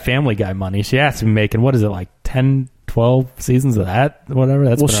got that Family Guy money. She has to be making, what is it, like 10, 12 seasons of that, whatever.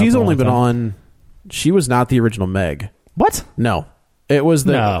 That's she's only been on. She was not the original Meg. What? No, it was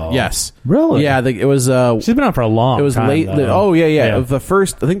the yes, really. Yeah, it was. She's been on for a long. It was time, late. though. Yeah. The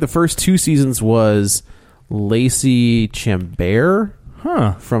first, I think the first 2 seasons was Lacey Chambert,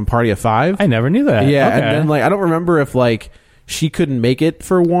 from Party of Five. I never knew that. Yeah, okay. and then like I don't remember if like she couldn't make it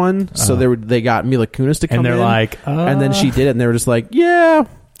for one, so they got Mila Kunis to come in, and they're like, and then she did it, and they were just like, yeah.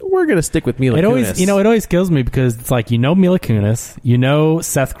 We're gonna stick with Mila Kunis. It always kills me because it's like Mila Kunis,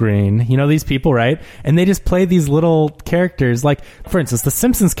 Seth Green, these people, right? And they just play these little characters. Like, for instance, the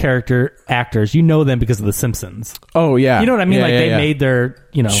Simpsons actors, them because of the Simpsons. Oh yeah, you know what I mean? Yeah, like they made their,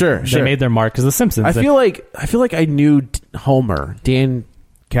 sure, they made their mark because of the Simpsons. I feel like I knew Homer, Dan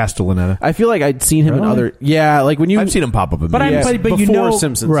Castellaneta. I feel like I'd seen him in other. Yeah, like when you. I've seen him pop up in but movies. but before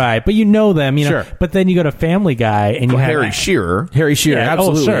Simpsons, right? But them, Sure. But then you go to Family Guy and you have Harry Shearer.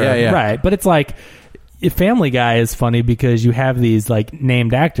 Absolutely, sure. yeah, right. But it's like Family Guy is funny because you have these like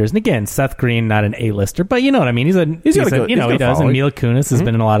named actors, and again, Seth Green, not an A-lister, but you know what I mean. He does, and Mila Kunis has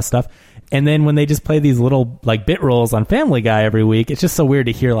been in a lot of stuff. And then when they just play these little like bit roles on Family Guy every week, it's just so weird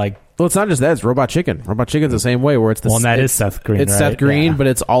to hear like. Well, it's not just that; it's Robot Chicken. Robot Chicken's the same way, where it's the. Well, and that is Seth Green. It's right? Seth Green, but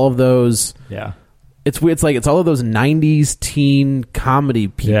it's all of those. Yeah. It's all of those '90s teen comedy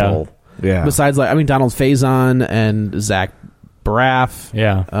people. Yeah. Besides, Donald Faison and Zach Braff.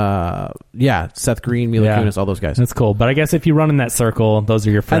 Yeah. Seth Green, Mila Kunis, all those guys. That's cool. But I guess if you run in that circle, those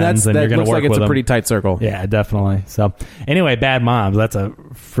are your friends, and you're going to work with them. Looks like it's a pretty tight circle. Yeah, definitely. So, anyway, Bad Moms. That's a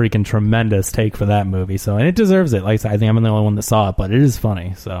freaking tremendous take for that movie. So, and it deserves it. Like I said, I think I'm the only one that saw it, but it is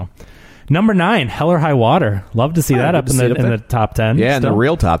funny. So, number 9, Hell or High Water. Love to see that up in the top 10. Yeah, in the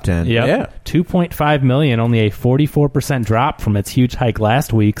real top 10. Yep. Yeah. $2.5 million, only a 44% drop from its huge hike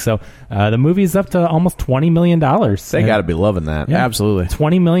last week. So the movie's up to almost $20 million. They got to be loving that. Yeah, absolutely.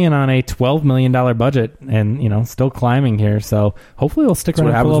 $20 million on a $12 million budget, and still climbing here. So hopefully it'll stick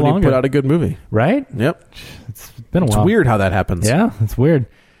around for a little longer. When you put out a good movie, right? Yep. It's been a while. It's weird how that happens. Yeah, it's weird.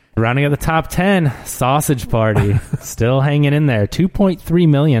 Rounding out the top 10, Sausage Party, still hanging in there. $2.3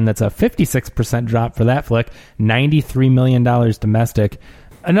 million. That's a 56% drop for that flick. $93 million domestic.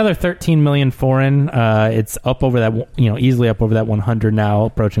 Another $13 million foreign. It's up over that, easily up over that 100 now,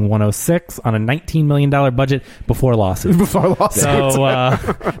 approaching 106 on a $19 million budget before losses. So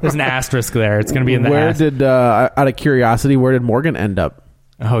there's an asterisk there. It's going to be in the. Where did, out of curiosity, where did Morgan end up?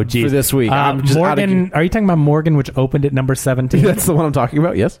 Oh, geez. For this week. Morgan, are you talking about Morgan, which opened at number 17? That's the one I'm talking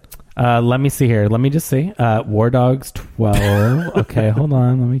about, yes. Let me see here. Let me just see. War Dogs 12. Okay, hold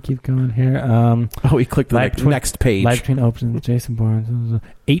on. Let me keep going here. He clicked the next page. Live Between Options, Jason Bourne.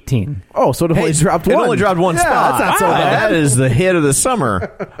 18. Oh, so it only dropped one. It only dropped one spot. That's not so bad. That is the hit of the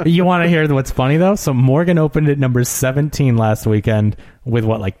summer. You want to hear what's funny, though? So Morgan opened at number 17 last weekend with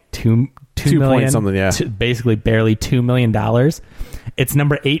what, like $2 million? Point something, yeah. Basically barely $2 million. It's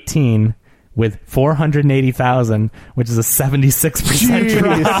number 18 with 480,000, which is a 76%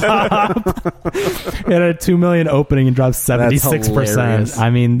 drop. It had a 2 million opening and dropped 76%. I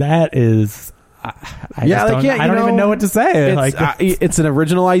mean, that is. I don't even know what to say. It's an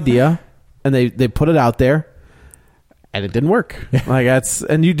original idea, and they put it out there, and it didn't work.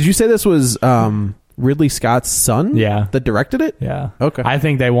 Did you say this was Ridley Scott's son? Yeah, that directed it. Yeah. Okay. I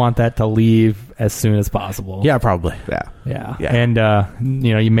think they want that to leave as soon as possible. Yeah, probably. Yeah. And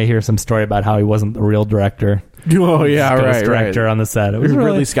you may hear some story about how he wasn't the real director. Oh yeah, right. Director on the set. It was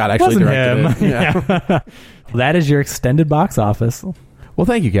Ridley Scott actually directed him. it. Yeah. That is your extended box office. Well,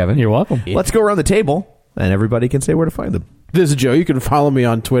 thank you, Kevin. You're welcome. Let's go around the table, and everybody can say where to find them. This is Joe. You can follow me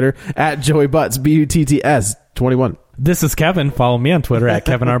on Twitter at Joey Butts, BUTTS 21. This is Kevin. Follow me on Twitter at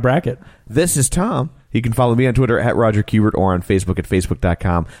Kevin R. Brackett. This is Tom. You can follow me on Twitter at Roger Kubert or on Facebook at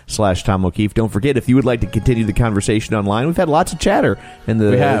facebook.com/Tom O'Keefe. Don't forget, if you would like to continue the conversation online, we've had lots of chatter in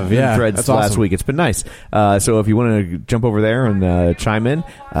the threads last week. It's been nice. So if you want to jump over there and chime in,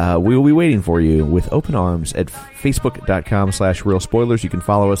 we will be waiting for you with open arms at facebook.com/Real Spoilers. You can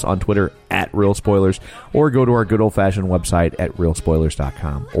follow us on Twitter at Real Spoilers, or go to our good old-fashioned website at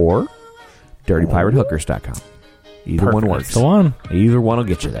realspoilers.com or dirtypiratehookers.com. Either one works. That's the one. Either one will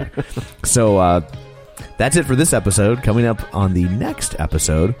get you there. So that's it for this episode. Coming up on the next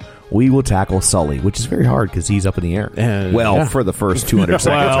episode, we will tackle Sully, which is very hard because he's up in the air. For the first 200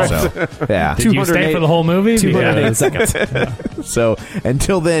 seconds or so. Yeah. Did you stay for the whole movie? 208 seconds. So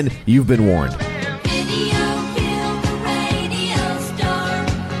until then, you've been warned.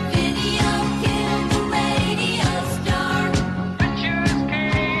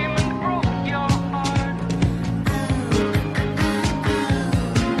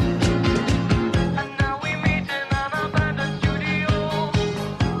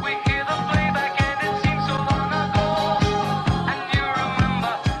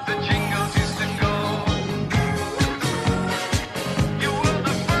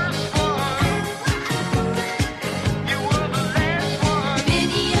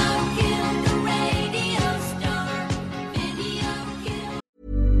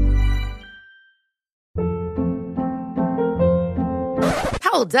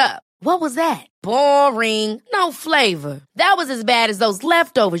 Hold up. What was that? Boring. No flavor. That was as bad as those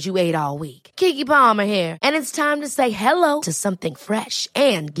leftovers you ate all week. Keke Palmer here, and it's time to say hello to something fresh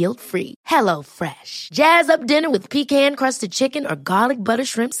and guilt-free. Hello Fresh. Jazz up dinner with pecan-crusted chicken or garlic butter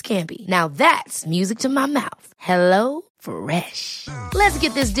shrimp scampi. Now that's music to my mouth. Hello Fresh. Let's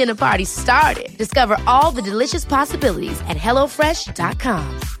get this dinner party started. Discover all the delicious possibilities at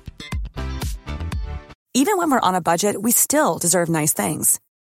HelloFresh.com. Even when we're on a budget, we still deserve nice things.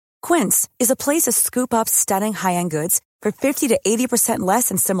 Quince is a place to scoop up stunning high-end goods for 50 to 80% less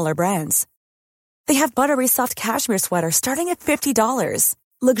than similar brands. They have buttery soft cashmere sweaters starting at $50,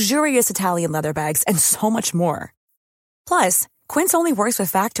 luxurious Italian leather bags, and so much more. Plus, Quince only works with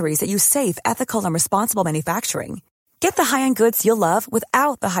factories that use safe, ethical, and responsible manufacturing. Get the high-end goods you'll love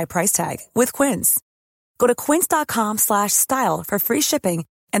without the high price tag with Quince. Go to quince.com/style for free shipping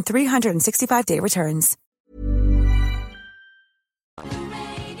and 365-day returns.